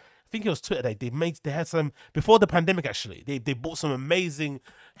was. I think it was Twitter. They had some before the pandemic. Actually, they bought some amazing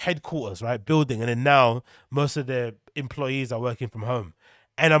headquarters, right, building, and then now most of their employees are working from home.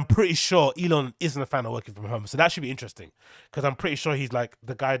 And I'm pretty sure Elon isn't a fan of working from home, so that should be interesting, because I'm pretty sure he's like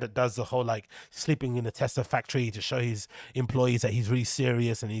the guy that does the whole like sleeping in the Tesla factory to show his employees that he's really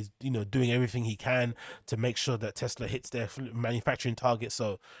serious, and he's doing everything he can to make sure that Tesla hits their manufacturing targets.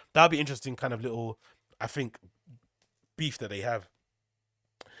 So that'll be interesting, kind of little, I think, beef that they have.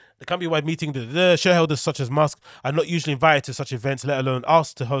 The company-wide meeting, the shareholders such as Musk are not usually invited to such events, let alone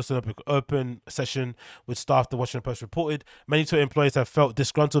asked to host an open session with staff, the Washington Post reported. Many Twitter employees have felt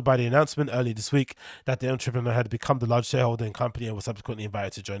disgruntled by the announcement earlier this week that the entrepreneur had become the large shareholder in company and was subsequently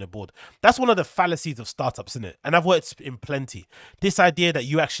invited to join the board. That's one of the fallacies of startups, isn't it? And I've worked in plenty. This idea that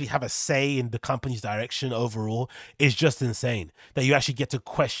you actually have a say in the company's direction overall is just insane. That you actually get to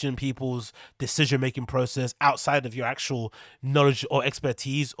question people's decision-making process outside of your actual knowledge or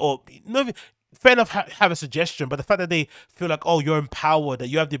expertise, or fair enough, have a suggestion, but the fact that they feel like, oh, you're empowered, that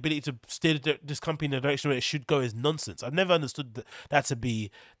you have the ability to steer this company in the direction where it should go, is nonsense. I've never understood that to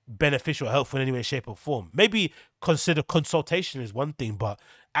be beneficial or helpful in any way, shape, or form. Maybe consider consultation is one thing, but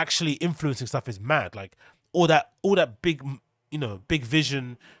actually influencing stuff is mad. Like all that big, big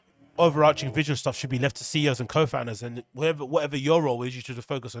vision, overarching vision stuff should be left to CEOs and co-founders, and whatever your role is, you should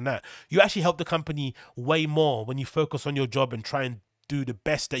focus on that. You actually help the company way more when you focus on your job and try and do the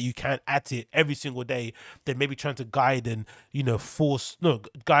best that you can at it every single day than maybe trying to guide and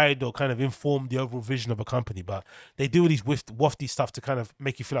guide or kind of inform the overall vision of a company. But they do these wafty stuff to kind of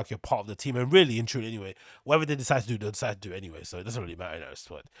make you feel like you're part of the team, and really and truly anyway, whatever they decide to do, they'll decide to do anyway, so it doesn't really matter.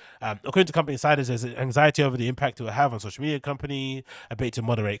 According to company insiders, there's anxiety over the impact it will have on social media company, a bait to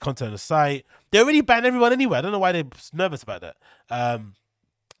moderate content on the site. They already banned everyone anyway. I don't know why they're nervous about that.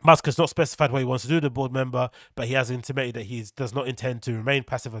 Musk has not specified what he wants to do to the board member, but he has intimated that he does not intend to remain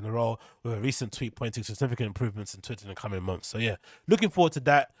passive in the role, with a recent tweet pointing to significant improvements in Twitter in the coming months. So yeah, looking forward to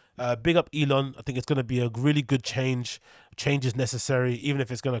that. Big up Elon. I think it's going to be a really good change. Change is necessary, even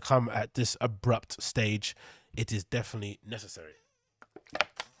if it's going to come at this abrupt stage. It is definitely necessary.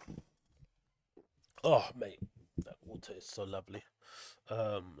 Oh, mate, that water is so lovely.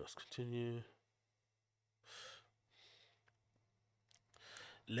 Let's continue.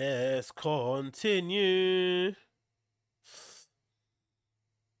 Let's continue.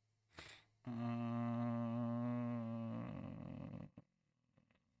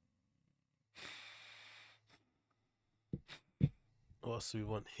 What else do we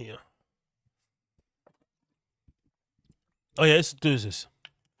want here? Oh yeah, let's do this.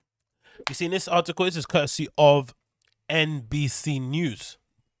 You seen this article? This is courtesy of NBC News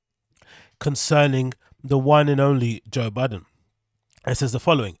concerning the one and only Joe Biden. It says the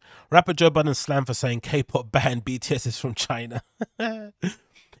following: rapper Joe Biden slammed for saying K-pop band BTS is from China.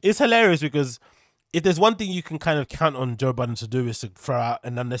 It's hilarious, because if there's one thing you can kind of count on Joe Biden to do, is to throw out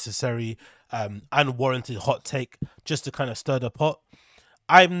an unnecessary, unwarranted hot take just to kind of stir the pot.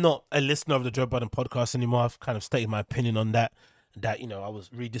 I'm not a listener of the Joe Biden podcast anymore. I've kind of stated my opinion on that. I was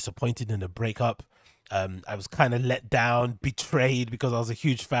really disappointed in the breakup. I was kind of let down, betrayed, because I was a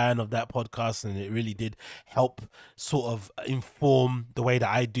huge fan of that podcast, and it really did help sort of inform the way that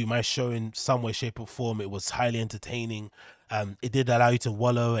I do my show in some way, shape, or form. It was highly entertaining. It did allow you to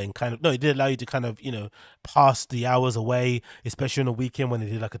wallow and it did allow you to kind of, pass the hours away, especially on a weekend when they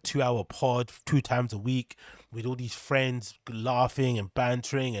did like a 2-hour pod 2 times a week with all these friends laughing and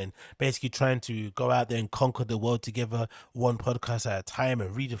bantering and basically trying to go out there and conquer the world together, one podcast at a time,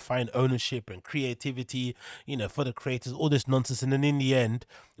 and redefine ownership and creativity, for the creators, all this nonsense. And then in the end,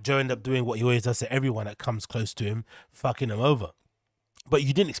 Joe ended up doing what he always does to everyone that comes close to him, fucking him over. But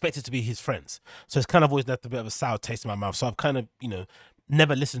you didn't expect it to be his friends. So it's kind of always left a bit of a sour taste in my mouth. So I've kind of,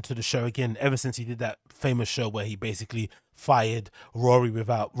 never listened to the show again ever since he did that famous show where he basically fired Rory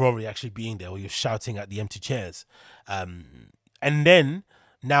without Rory actually being there, or you're shouting at the empty chairs. And then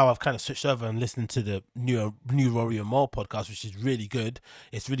now I've kind of switched over and listened to the new Rory and Mal podcast, which is really good.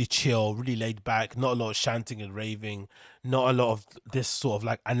 It's really chill, really laid back, not a lot of chanting and raving, not a lot of this sort of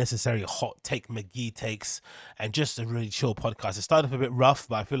like unnecessary hot take McGee takes, and just a really chill podcast. It started off a bit rough,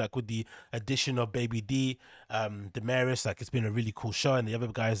 but I feel like with the addition of Baby D, Damaris, like it's been a really cool show, and the other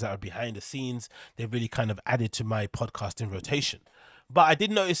guys that are behind the scenes, they've really kind of added to my podcasting rotation. But I did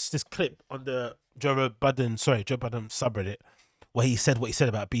notice this clip on the Joe Budden subreddit where he said what he said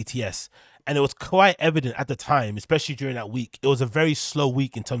about BTS. And it was quite evident at the time, especially during that week. It was a very slow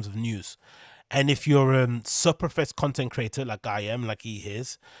week in terms of news. And if you're a sub-professed content creator like I am, like he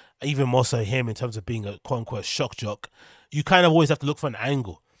is, even more so him in terms of being a quote-unquote shock jock, you kind of always have to look for an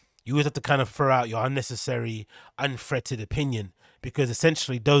angle. You always have to kind of throw out your unnecessary, unfretted opinion, because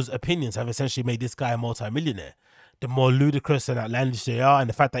essentially those opinions have essentially made this guy a multi-millionaire. The more ludicrous and outlandish they are, and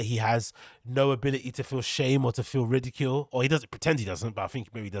the fact that he has no ability to feel shame or to feel ridicule, or he doesn't pretend he doesn't, but I think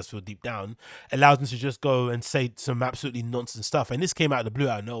maybe he does feel deep down, allows him to just go and say some absolutely nonsense stuff. And this came out of the blue,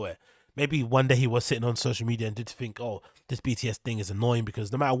 out of nowhere. Maybe one day he was sitting on social media and did think, oh, this BTS thing is annoying,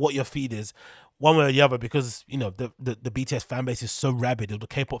 because no matter what your feed is, one way or the other, because, you know, the BTS fan base is so rabid, or the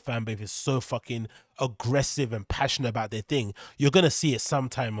K-pop fan base is so fucking aggressive and passionate about their thing, you're going to see it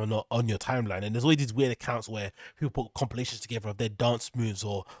sometime or not on your timeline. And there's always these weird accounts where people put compilations together of their dance moves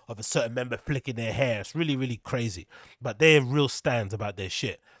or of a certain member flicking their hair. It's really, really crazy. But they're real stands about their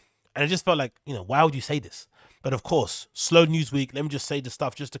shit. And I just felt like, you know, why would you say this? But of course, slow news week, let me just say the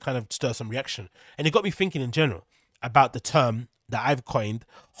stuff just to kind of stir some reaction. And it got me thinking in general about the term that I've coined,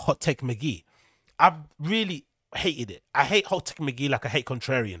 hot take McGee. I've really hated it. I hate hot take McGee like I hate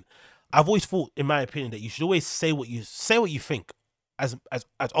contrarian. I've always thought, in my opinion, that you should always say what you think as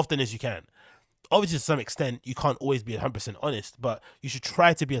often as you can. Obviously, to some extent, you can't always be 100% honest, but you should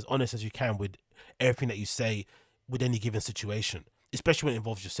try to be as honest as you can with everything that you say with any given situation, especially when it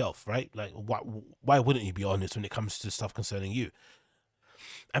involves yourself, right? Like, why wouldn't you be honest when it comes to stuff concerning you?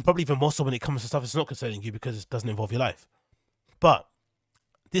 And probably even more so when it comes to stuff that's not concerning you, because it doesn't involve your life. But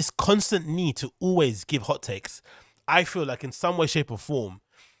this constant need to always give hot takes, I feel like in some way, shape or form,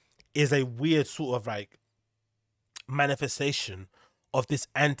 is a weird sort of like manifestation of this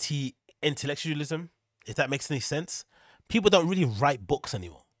anti-intellectualism, if that makes any sense. People don't really write books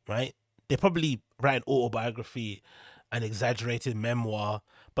anymore, right? They probably write an autobiography, an exaggerated memoir,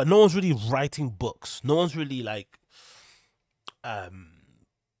 but no one's really writing books. No one's really like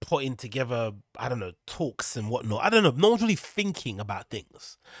putting together, I don't know, talks and whatnot. I don't know. No one's really thinking about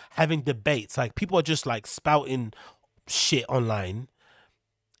things, having debates. Like, people are just like spouting shit online,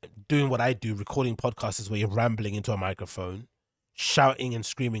 doing what I do, recording podcasts where you're rambling into a microphone, shouting and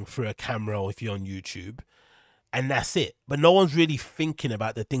screaming through a camera, or if you're on YouTube, and that's it. But no one's really thinking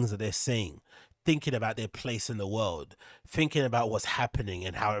about the things that they're saying, thinking about their place in the world, thinking about what's happening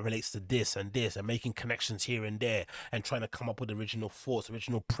and how it relates to this, and making connections here and there, and trying to come up with original thoughts,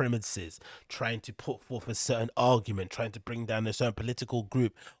 original premises, trying to put forth a certain argument, trying to bring down a certain political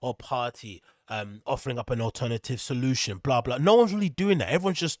group or party, offering up an alternative solution, blah, blah. No one's really doing that.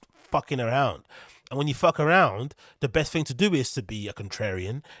 Everyone's just fucking around. And when you fuck around, the best thing to do is to be a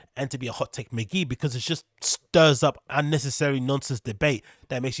contrarian and to be a hot take McGee, because it just stirs up unnecessary nonsense debate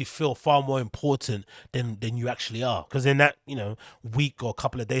that makes you feel far more important than you actually are. Because in that, you know, week or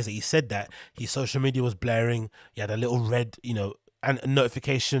couple of days that he said that, his social media was blaring. He had a little red, you know, and a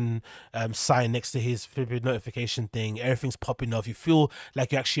notification sign next to his favorite notification thing. Everything's popping off. You feel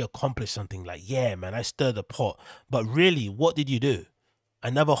like you actually accomplished something. Like, yeah, man, I stirred the pot. But really, what did you do?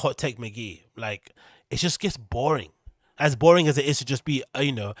 Another hot take McGee. Like, it just gets boring. As boring as it is to just be,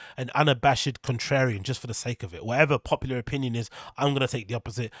 you know, an unabashed contrarian just for the sake of it. Whatever popular opinion is, I'm going to take the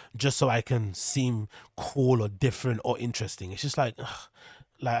opposite just so I can seem cool or different or interesting. It's just like, ugh,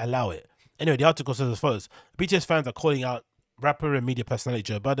 like, allow it. Anyway, the article says as follows. BTS fans are calling out rapper and media personality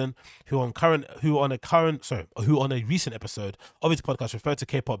Joe Budden, who on a recent episode of his podcast referred to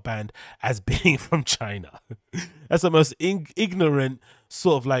K-pop band as being from China. That's the most ignorant,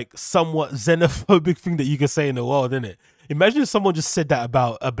 sort of like somewhat xenophobic thing that you can say in the world, isn't it? Imagine if someone just said that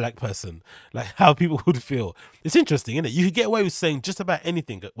about a black person, like how people would feel. It's interesting, isn't it? You could get away with saying just about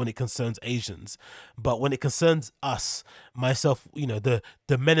anything when it concerns Asians, but when it concerns us, myself, you know, the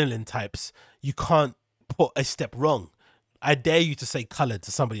Menelin types, you can't put a step wrong. I dare you to say colored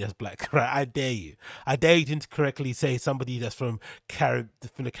to somebody that's black, right? I dare you. I dare you to incorrectly say somebody that's from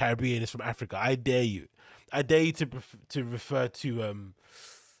the Caribbean is from Africa. I dare you. I dare you to refer to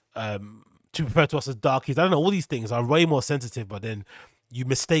us as darkies. I don't know. All these things are way more sensitive, but then you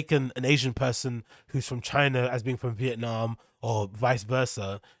mistaken an Asian person who's from China as being from Vietnam, or vice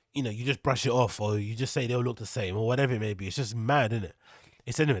versa. You know, you just brush it off, or you just say they all look the same, or whatever it may be. It's just mad, isn't it?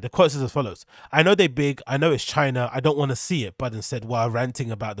 He said, anyway, the quote is as follows. I know they're big. I know it's China. I don't want to see it. Budden said while ranting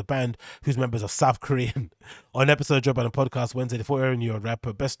about the band whose members are South Korean. On an episode of Joe Budden podcast Wednesday, the 40-year-old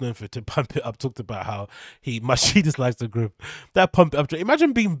rapper, best known for To Pump It Up, talked about how much he dislikes the group. That Pump It Up track.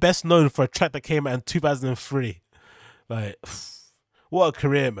 Imagine being best known for a track that came out in 2003. Like, what a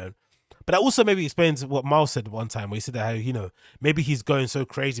career, man. But that also maybe explains what Miles said one time, where he said that how, maybe he's going so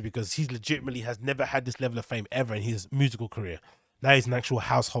crazy because he's legitimately has never had this level of fame ever in his musical career. Now he's an actual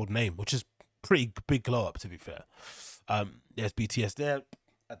household name, which is pretty big glow up, to be fair. There's BTS there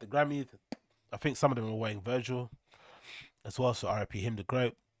at the Grammys. I think some of them are wearing Virgil as well, so RIP him, the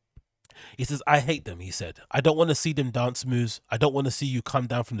GOAT. He says, I hate them, he said. I don't want to see them dance moves. I don't want to see you come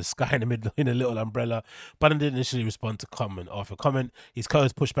down from the sky in the middle in a little umbrella. But I didn't initially respond to comment after comment. His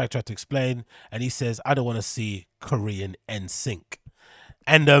co-host pushed back, tried to explain, and he says, I don't want to see Korean NSYNC.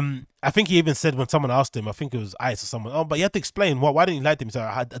 And I think he even said when someone asked him, I think it was Ice or someone, oh, but you have to explain why didn't you like them? He said,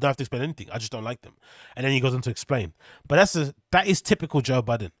 I don't have to explain anything. I just don't like them. And then he goes on to explain. But that is typical Joe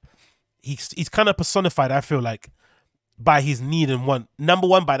Budden. He's kind of personified, I feel like, by his need and want. Number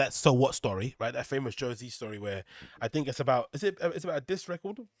one, by that So What story, right? That famous Josie story where I think it's about, it's about a diss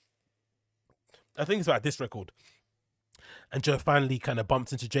record? I think it's about a diss record. And Joe finally kind of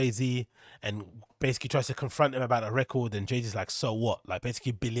bumps into Jay-Z and basically tries to confront him about a record. And Jay-Z's like, so what? Like,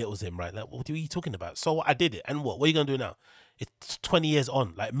 basically belittles him, right? Like, what are you talking about? So what? I did it. And what? What are you going to do now? It's 20 years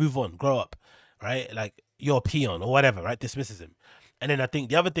on. Like, move on. Grow up, right? Like, you're a peon or whatever, right? Dismisses him. And then I think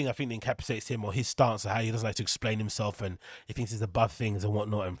the other thing that encapsulates him or his stance of how he doesn't like to explain himself and he thinks he's above things and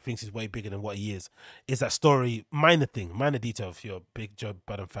whatnot and thinks he's way bigger than what he is that story, minor detail if you're a big Joe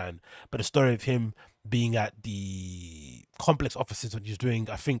Budden fan, but the story of him being at the complex offices when he was doing,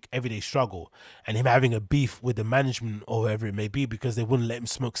 I think, Everyday Struggle, and him having a beef with the management or whoever it may be because they wouldn't let him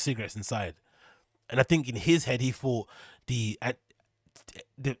smoke cigarettes inside. And I think in his head he thought the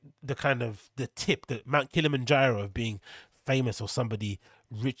kind of the tip, the Mount Kilimanjaro of being famous or somebody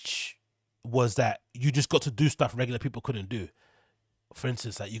rich was that you just got to do stuff regular people couldn't do. For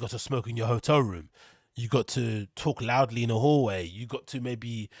instance, like you got to smoke in your hotel room, you got to talk loudly in a hallway, you got to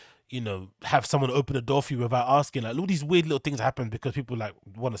maybe have someone open the door for you without asking. Like all these weird little things happen because people like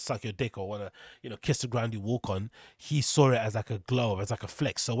want to suck your dick or want to kiss the ground you walk on. He saw it as like a glow, as like a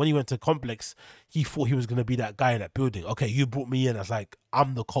flex. So when he went to Complex, he thought he was going to be that guy in that building. Okay, you brought me in as like,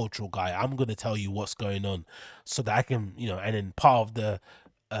 I'm the cultural guy, I'm going to tell you what's going on so that I can and then part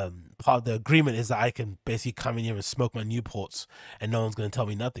of the agreement is that I can basically come in here and smoke my Newports and no one's going to tell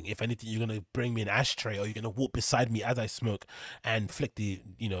me nothing. If anything, you're going to bring me an ashtray or you're going to walk beside me as I smoke and flick the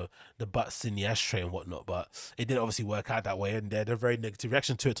butts in the ashtray and whatnot. But it didn't obviously work out that way, and they had a very negative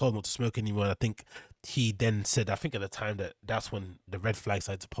reaction to it, told him not to smoke anymore. And I think he then said, I think at the time that's when the red flag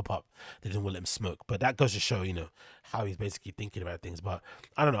started to pop up. They didn't want to let him smoke. But that goes to show, how he's basically thinking about things. But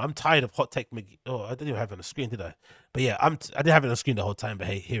I don't know. I'm tired of Hot Take McGee. Oh, I didn't even have it on the screen, did I? But yeah, I didn't have it on the screen the whole time, but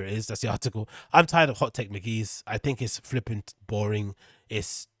hey, here it is. That's the article. I'm tired of Hot Take McGee's. I think it's flippant boring.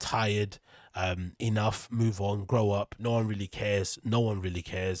 It's tired. Enough. Move on. Grow up. No one really cares.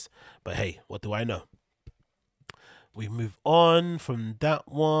 But hey, what do I know? We move on from that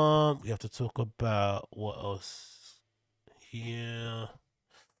one. We have to talk about what else here.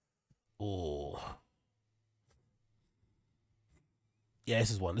 Oh. Yeah,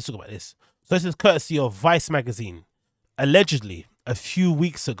 this is one. Let's talk about this. So this is courtesy of Vice magazine. Allegedly, a few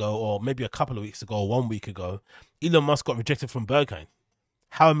weeks ago, or maybe a couple of weeks ago, or 1 week ago, Elon Musk got rejected from Berghain.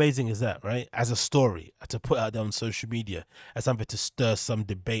 How amazing is that, right? As a story, to put out there on social media, as something to stir some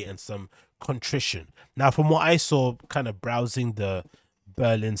debate and some contrition. Now, from what I saw, kind of browsing the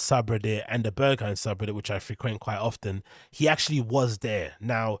Berlin subreddit and the Berghain subreddit, which I frequent quite often, he actually was there.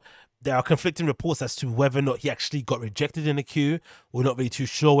 Now, there are conflicting reports as to whether or not he actually got rejected in the queue. We're not really too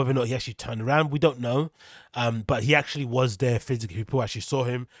sure whether or not he actually turned around. We don't know. But he actually was there physically. People actually saw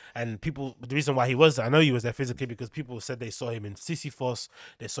him. And the reason why he was there, I know he was there physically because people said they saw him in Sisyphos.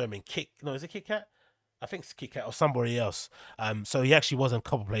 They saw him in is it Kit Kat? I think it's Kit Kat or somebody else. So he actually was in a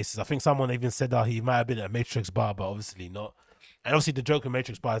couple places. I think someone even said that he might have been at a Matrix bar, but obviously not. And obviously the joke in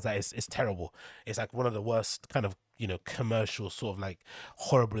Matrix bar is that it's terrible. It's like one of the worst kind of, commercial sort of like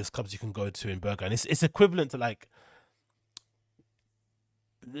horriblest clubs you can go to in Berghain. It's equivalent to like,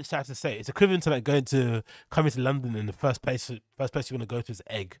 this I have to say, it's equivalent to like coming to London and the first place you want to go to is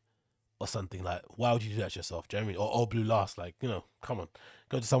Egg or something. Like, why would you do that to yourself? Do you know what I mean? Or Blue Last, like, come on,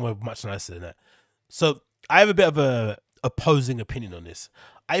 go to somewhere much nicer than that. So I have a bit of a opposing opinion on this.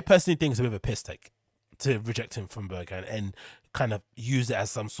 I personally think it's a bit of a piss take to reject him from Berghain and kind of use it as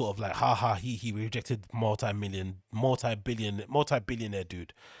some sort of like, he rejected multi-billionaire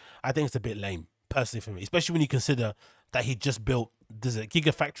dude. I think it's a bit lame, personally, for me, especially when you consider that he just built there's a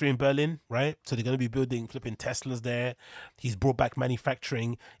gigafactory in Berlin, right? So they're going to be building flipping Teslas there. He's brought back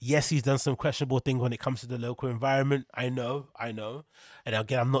manufacturing. Yes, he's done some questionable things when it comes to the local environment. I know. And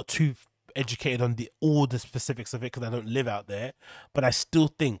again, I'm not too educated on all the specifics of it because I don't live out there. But I still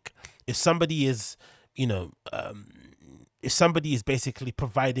think if somebody is, you know, if somebody is basically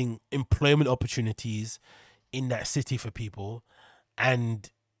providing employment opportunities in that city for people, and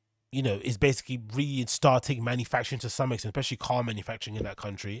you know, is basically restarting manufacturing to some extent, especially car manufacturing in that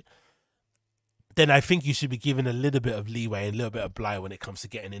country, then I think you should be given a little bit of leeway and a little bit of bly when it comes to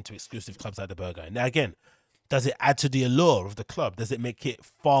getting into exclusive clubs like the Berghain. Now, again, does it add to the allure of the club? Does it make it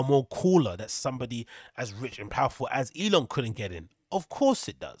far more cooler that somebody as rich and powerful as Elon couldn't get in? Of course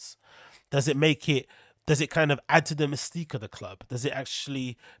it does. Does it kind of add to the mystique of the club? Does it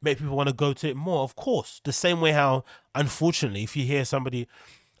actually make people want to go to it more? Of course. The same way how, unfortunately, if you hear somebody,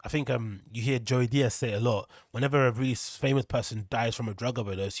 I think you hear Joey Diaz say a lot, whenever a really famous person dies from a drug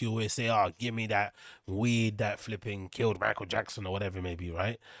overdose, you always say, oh, give me that weed that flipping killed Michael Jackson or whatever it may be,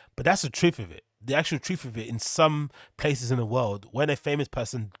 right? But that's the truth of it. The actual truth of it, in some places in the world, when a famous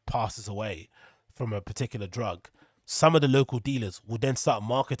person passes away from a particular drug, some of the local dealers will then start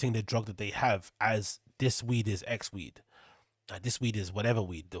marketing the drug that they have as this weed is X weed. This weed is whatever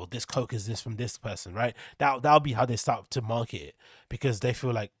weed, or this coke is this from this person, right? That'll be how they start to market it, because they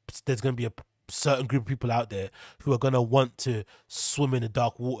feel like there's going to be a certain group of people out there who are going to want to swim in the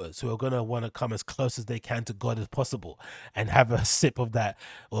dark waters, who are going to want to come as close as they can to God as possible and have a sip of that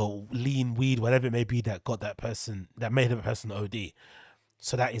or lean weed, whatever it may be, that made a person OD.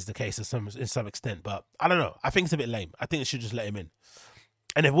 So that is the case in some extent, but I don't know. I think it's a bit lame. I think they should just let him in.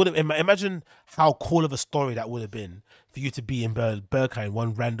 And it would have, imagine how cool of a story that would have been for you to be in Berghain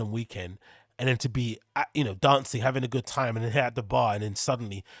one random weekend, and then to be, you know, dancing, having a good time, and then here at the bar, and then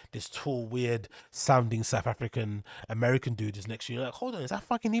suddenly this tall, weird sounding South African American dude is next to you. You're like, hold on, is that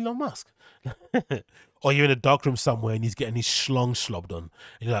fucking Elon Musk? Or you're in a dark room somewhere and he's getting his schlong slobbed on,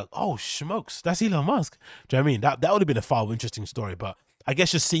 and you're like, oh, smokes, that's Elon Musk. Do you know what I mean? That would have been a far more interesting story, but I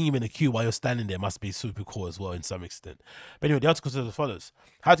guess just seeing him in the queue while you're standing there must be super cool as well in some extent. But anyway, the article says as follows.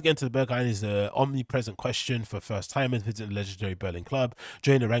 How to get into the Berghain is the omnipresent question for first-timers visiting the legendary Berlin club.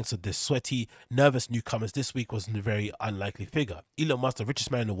 Joining the ranks of the sweaty, nervous newcomers this week was a very unlikely figure. Elon Musk, the richest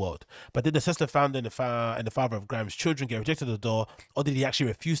man in the world. But did the Tesla founder and the father of Graham's children get rejected at the door, or did he actually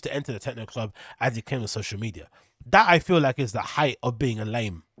refuse to enter the techno club as he claimed on social media? That, I feel like, is the height of being a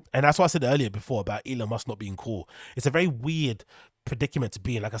lame. And that's what I said earlier before about Elon Musk not being cool. It's a very weird predicament to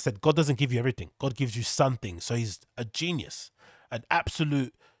be in. Like I said, God doesn't give you everything. God gives you something. So he's a genius, an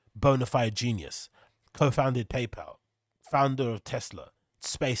absolute bona fide genius. Co-founded PayPal, founder of Tesla,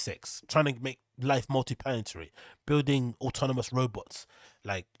 SpaceX, trying to make life multiplanetary, building autonomous robots,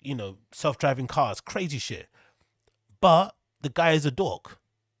 like, you know, self-driving cars, crazy shit. But the guy is a dork.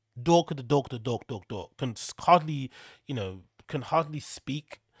 Dork. Can hardly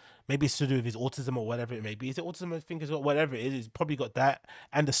speak. Maybe it's to do with his autism or whatever it may be. Is it autism? I think it's got whatever it is. He's probably got that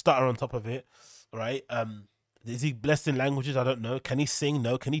and the stutter on top of it, right? Is he blessed in languages? I don't know. Can he sing?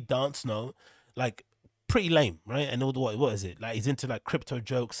 No. Can he dance? No. Like, pretty lame, right? And all the what is it? Like, he's into like crypto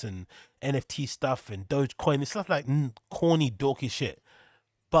jokes and NFT stuff and Dogecoin and stuff like corny, dorky shit.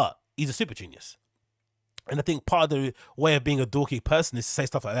 But he's a super genius. And I think part of the way of being a dorky person is to say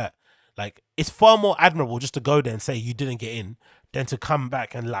stuff like that. Like, it's far more admirable just to go there and say you didn't get in than to come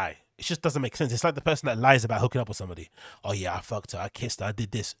back and lie. It just doesn't make sense. It's like the person that lies about hooking up with somebody. Oh yeah, I fucked her, I kissed her, I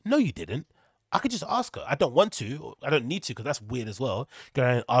did this. No, you didn't. I could just ask her. I don't want to. I don't need to, because that's weird as well. Going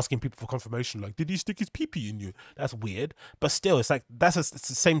around asking people for confirmation, like, did he stick his pee-pee in you? That's weird. But still, it's like, it's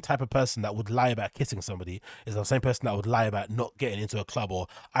the same type of person that would lie about kissing somebody. Is the same person that would lie about not getting into a club, or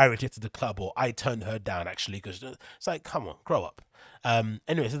I rejected the club, or I turned her down, actually. Because it's like, come on, grow up.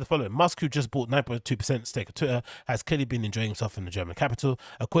 Anyway, this is the following. Musk, who just bought 9.2% stake of Twitter, has clearly been enjoying himself in the German capital.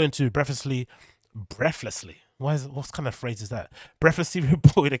 According to breathlessly, what kind of phrase is that? Breathlessly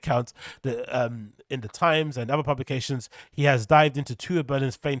reported accounts that in the Times and other publications, he has dived into two of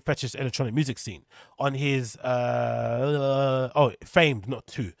Berlin's famed fetish electronic music scene. On his famed, not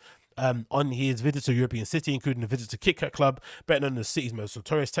two. On his visit to European city, including a visit to Kit Kat Club, better known as the city's most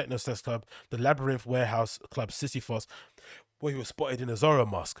notorious techno sex club, the Labyrinth Warehouse Club Sisyphos, where he was spotted in a Zorro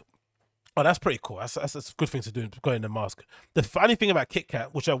mask. Oh, that's pretty cool. That's a good thing to do, going in the mask. The funny thing about Kit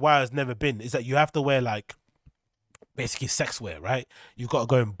Kat, which why has never been, is that you have to wear like basically sex wear, right? You've got to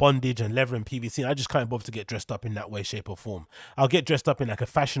go in bondage and leather and PVC. And I just can't bother to get dressed up in that way, shape, or form. I'll get dressed up in like a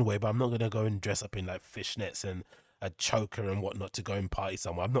fashion way, but I'm not gonna go and dress up in like fishnets and a choker and whatnot to go and party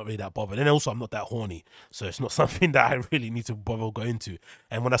somewhere. I'm not really that bothered. And also, I'm not that horny, so it's not something that I really need to bother going to.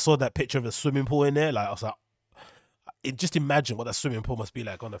 And when I saw that picture of a swimming pool in there, like, I was like, just imagine what that swimming pool must be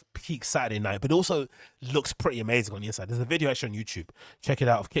like on a peak Saturday night. But it also looks pretty amazing on the inside. There's a video actually on YouTube. Check it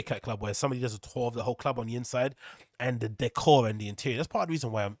out, of Kit Kat Club, where somebody does a tour of the whole club on the inside and the decor and the interior. That's part of the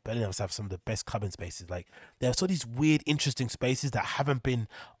reason why Berlin have some of the best clubbing spaces. Like, there are so these weird, interesting spaces that haven't been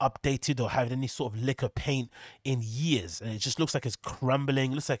updated or had any sort of liquor paint in years, and it just looks like it's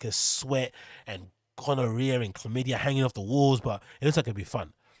crumbling. It looks like it's sweat and gonorrhea and chlamydia hanging off the walls, but it looks like it'd be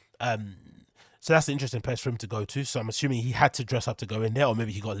fun. So that's an interesting place for him to go to. So I'm assuming he had to dress up to go in there, or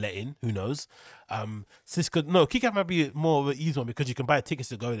maybe he got let in. Who knows? Kit Kat might be more of an easy one because you can buy tickets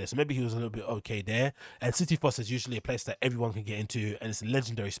to go there. So maybe he was a little bit okay there. And City Foss is usually a place that everyone can get into, and it's a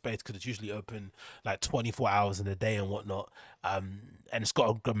legendary space because it's usually open like 24 hours in a day and whatnot. And it's got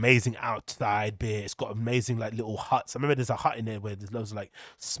an amazing outside beer. It's got amazing like little huts. I remember there's a hut in there where there's loads of like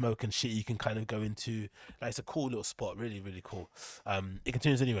smoke and shit you can kind of go into. Like, it's a cool little spot, really, really cool. It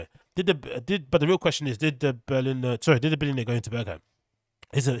continues anyway. But the real question is, did the billionaire go into Berghain?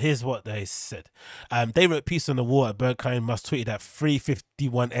 Here's what they said. They wrote piece on the wall at Berghain. Musk tweeted at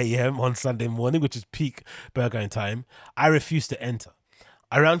 3:51 a.m. on Sunday morning, which is peak Berghain time. I refused to enter.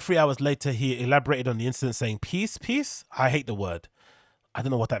 Around 3 hours later, he elaborated on the incident, saying, "Peace, peace. I hate the word." I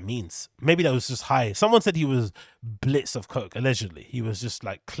don't know what that means. Maybe that was just high. Someone said he was blitz of coke, allegedly. He was just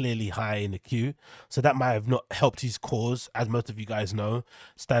like clearly high in the queue. So that might have not helped his cause. As most of you guys know,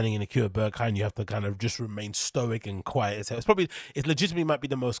 standing in the queue at Berghain, you have to kind of just remain stoic and quiet as hell. It legitimately might be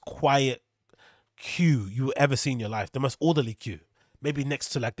the most quiet queue you will ever see in your life. The most orderly queue. Maybe next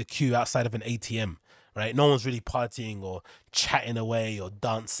to like the queue outside of an ATM. Right, no one's really partying or chatting away or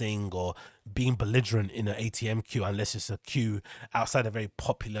dancing or being belligerent in an ATM queue, unless it's a queue outside a very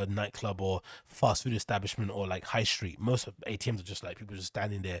popular nightclub or fast food establishment or like high street. Most of ATMs are just like people just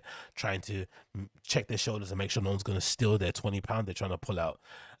standing there trying to check their shoulders and make sure no one's going to steal their £20 they're trying to pull out.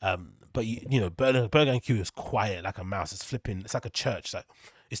 But you know, Berghain queue is quiet like a mouse. It's flipping. It's like a church. Like,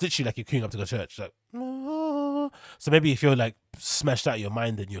 it's literally like you're queuing up to go to church. Like, so maybe if you're like smashed out of your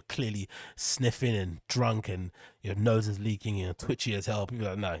mind and you're clearly sniffing and drunk and your nose is leaking and you're twitchy as hell, people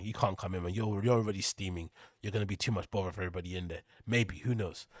are like, nah, you can't come in, man. You're already steaming. You're gonna be too much bother for everybody in there. Maybe, who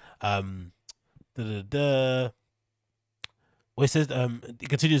knows? Well, it says it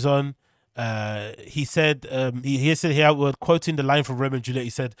continues on. He said he said here, we're quoting the line from Romeo and Juliet.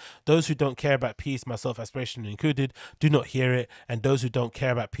 He said, "Those who don't care about peace, myself aspiration included, do not hear it, and those who don't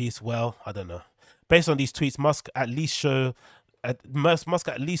care about peace, well, I don't know." Based on these tweets, Musk at least saw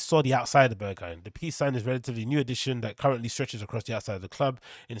the outside of Berghain. The peace sign is a relatively new addition that currently stretches across the outside of the club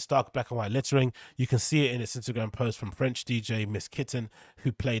in stark black and white lettering. You can see it in its Instagram post from French DJ Miss Kitten,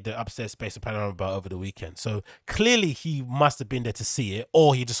 who played the upstairs space of Panorama Bar over the weekend. So clearly he must have been there to see it,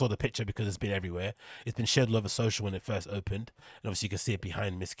 or he just saw the picture because it's been everywhere. It's been shared all over social when it first opened. And obviously you can see it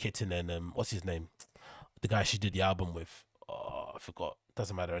behind Miss Kitten and what's his name? The guy she did the album with. Oh, I forgot.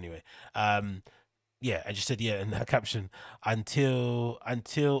 Doesn't matter anyway. Yeah, I just said, yeah, in her caption, until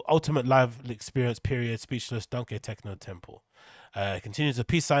ultimate live experience period, speechless, donkey techno temple. Continues, a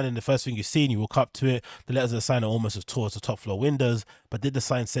peace sign in the first thing you see and you walk up to it. The letters of the sign are almost as tall as the top floor windows, but did the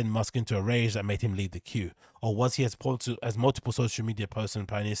sign send Musk into a rage that made him leave the queue? Or was he, as multiple social media posts and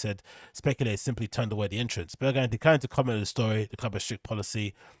pioneers said, speculated, simply turned away the entrance? Berghain declined to comment on the story. The club has strict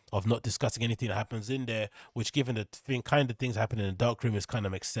policy of not discussing anything that happens in there, which, given the kind of things happening in the dark room, is kind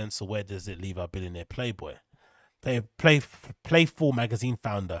of makes sense. So where does it leave our billionaire playboy? Playful magazine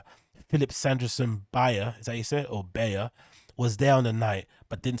founder Philip Sanderson Bayer, is that you say, or Bayer, was there on the night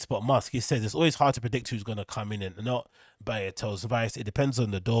but didn't spot Musk. He says it's always hard to predict who's going to come in and not. Bayer tells Vice it depends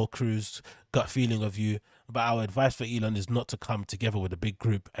on the door crew's gut feeling of you, but our advice for Elon is not to come together with a big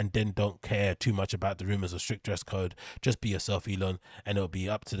group and then don't care too much about the rumors of strict dress code. Just be yourself, Elon, and it'll be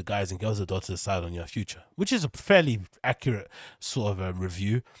up to the guys and girls that to decide on your future, which is a fairly accurate sort of a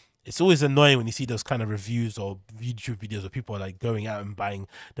review. It's always annoying when you see those kind of reviews or YouTube videos of people like going out and buying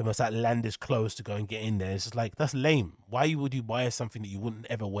the most outlandish clothes to go and get in there. It's just like, that's lame. Why would you buy something that you wouldn't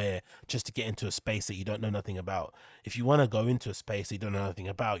ever wear just to get into a space that you don't know nothing about? If you want to go into a space that you don't know nothing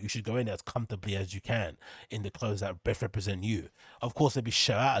about, you should go in there as comfortably as you can in the clothes that best represent you. Of course, maybe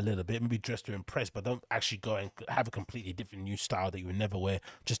show out a little bit, maybe dress to impress, but don't actually go and have a completely different new style that you would never wear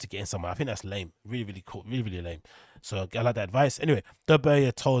just to get in somewhere. I think that's lame. Really, really cool. Really, really lame. So I like that advice. Anyway,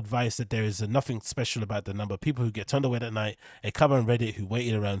 Dubber told Vice that there is nothing special about the number of people who get turned away that night. A cover on Reddit who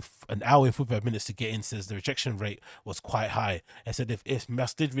waited around an hour and 45 minutes to get in says the rejection rate was quite high, and said if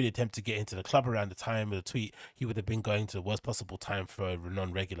Musk did really attempt to get into the club around the time of the tweet, he would have been going to the worst possible time for a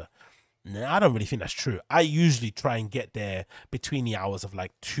non-regular. Now, I don't really think that's true. I usually try and get there between the hours of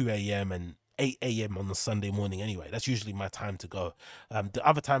like 2 a.m. and 8 a.m. on the Sunday morning anyway. That's usually my time to go. The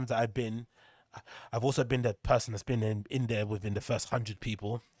other times that I've been, I've also been the person that's been in there within the first 100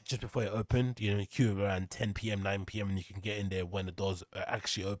 people just before it opened. You know, you queue around 10 p.m., 9 p.m., and you can get in there when the doors are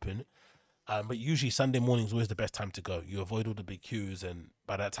actually open. But usually Sunday morning is always the best time to go. You avoid all the big queues, and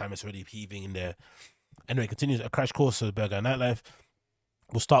by that time it's already heaving in there. Anyway, continues a crash course of Berghain nightlife.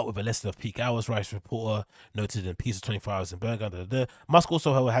 We'll start with a lesson of peak hours. Rice reporter noted in a piece of 24 hours in Berghain. Musk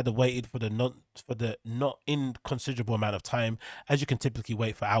also had waited for the not inconsiderable amount of time, as you can typically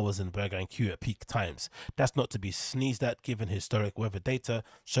wait for hours in Berghain queue at peak times. That's not to be sneezed at, given historic weather data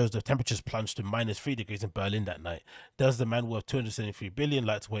shows the temperatures plunged to -3 degrees in Berlin that night. Does the man worth 273 billion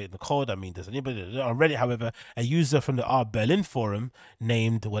like to wait in the cold? I mean, does anybody on Reddit? However, a user from the R Berlin forum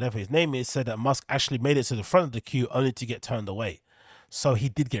named whatever his name is said that Musk actually made it to the front of the queue only to get turned away. So he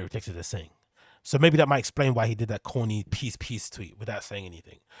did get rejected as saying. So maybe that might explain why he did that corny peace tweet without saying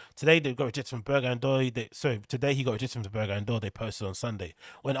anything. Today they got rejected from Berghain. Today he got rejected from the Berghain. They posted on Sunday.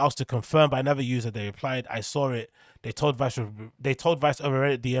 When asked to confirm by another user, they replied, "I saw it." They told Vice over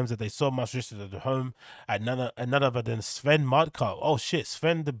Reddit DMs that they saw Musk registered at the home at none other than Sven Mardkart. Oh shit,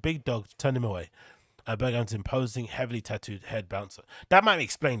 Sven the big dog turned him away. Berghain's imposing, heavily tattooed head bouncer. That might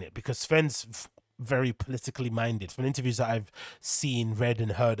explain it, because Sven's very politically minded. From interviews that I've seen, read,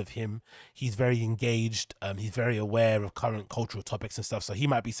 and heard of him, he's very engaged. He's very aware of current cultural topics and stuff. So he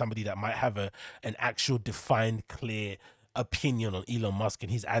might be somebody that might have an actual defined, clear opinion on Elon Musk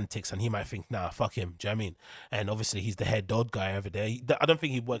and his antics, and he might think, nah, fuck him. Do you know what I mean? And obviously he's the head dog guy over there. I don't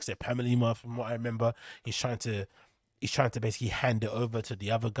think he works there permanently anymore, from what I remember. He's trying to basically hand it over to the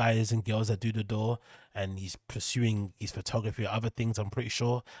other guys and girls that do the door, and he's pursuing his photography or other things, I'm pretty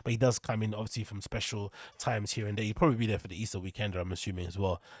sure. But he does come in obviously from special times here and there. He'll probably be there for the Easter weekend, I'm assuming, as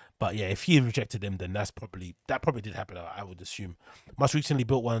well. But yeah, if he rejected him, then that probably did happen, I would assume. Musk recently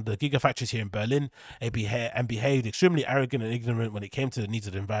built one of the gigafactories here in Berlin and behaved extremely arrogant and ignorant when it came to the needs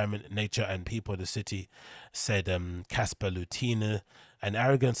of the environment, nature, and people of the city, said Casper Lutine. And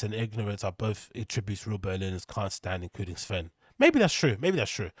arrogance and ignorance are both attributes real Berliners can't stand, including Sven. Maybe that's true.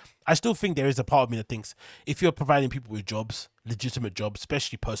 I still think there is a part of me that thinks if you're providing people with jobs, legitimate jobs,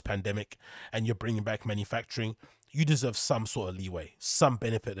 especially post-pandemic, and you're bringing back manufacturing, you deserve some sort of leeway, some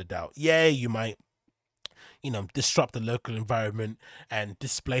benefit of the doubt. Yeah, you might, disrupt the local environment and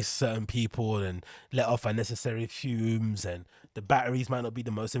displace certain people and let off unnecessary fumes, and the batteries might not be the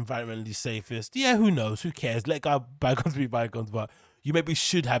most environmentally safest. Yeah, who knows? Who cares? Let bygones be bygones, but you maybe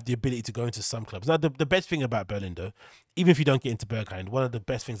should have the ability to go into some clubs. Now, the best thing about Berlin, though, even if you don't get into Berghain, one of the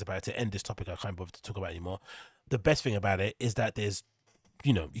best things about it, to end this topic, I can't bother to talk about it anymore, the best thing about it is that there's,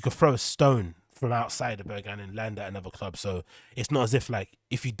 you can throw a stone from outside of Berghain and land at another club. So it's not as if, like,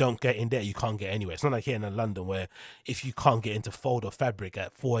 if you don't get in there, you can't get anywhere. It's not like here in London where if you can't get into Fold or Fabric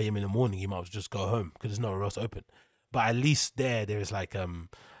at 4 a.m. in the morning, you might as well just go home because there's nowhere else open. But at least there is like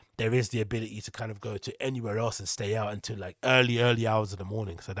there is the ability to kind of go to anywhere else and stay out until like early hours of the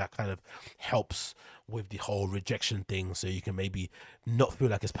morning. So that kind of helps with the whole rejection thing. So you can maybe not feel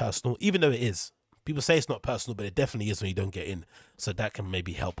like it's personal, even though it is. People say it's not personal, but it definitely is when you don't get in. So that can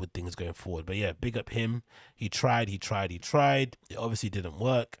maybe help with things going forward. But yeah, big up him. He tried. It obviously didn't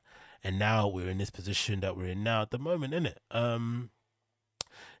work. And now we're in this position that we're in now at the moment, innit?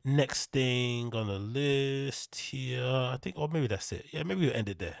 Next thing on the list here, I think, or maybe that's it. Yeah, maybe we'll end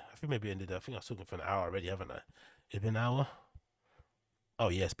it there. I think I was talking for an hour already, haven't I? It's been an hour? Oh,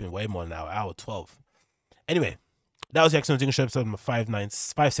 yeah, it's been way more than an hour 12. Anyway, that was the AgostinhoZinga show, episode number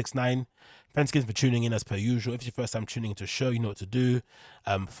 569. Thanks again for tuning in as per usual. If it's your first time tuning into the show, you know what to do.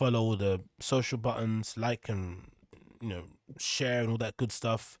 Follow all the social buttons, like and, share and all that good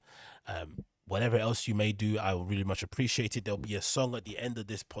stuff. Whatever else you may do, I will really much appreciate it. There'll be a song at the end of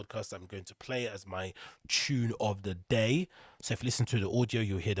this podcast I'm going to play as my tune of the day. So if you listen to the audio,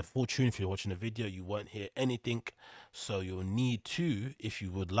 you'll hear the full tune. If you're watching the video, you won't hear anything. So you'll need to, if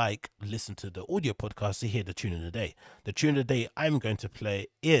you would like, listen to the audio podcast to hear the tune of the day. The tune of the day I'm going to play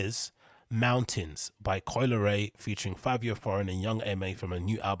is Mountains by Coil Ray, featuring 5-Year Foreign and Young M.A. from a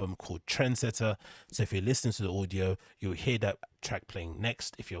new album called Trendsetter. So if you're listening to the audio, you'll hear that track playing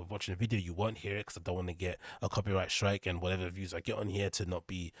next. If you're watching the video, you won't hear it because I don't want to get a copyright strike and whatever views I get on here to not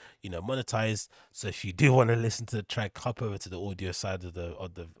be, monetized. So if you do want to listen to the track, hop over to the audio side of the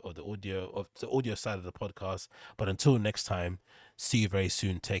audio side of the podcast. But until next time, see you very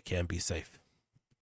soon. Take care and be safe.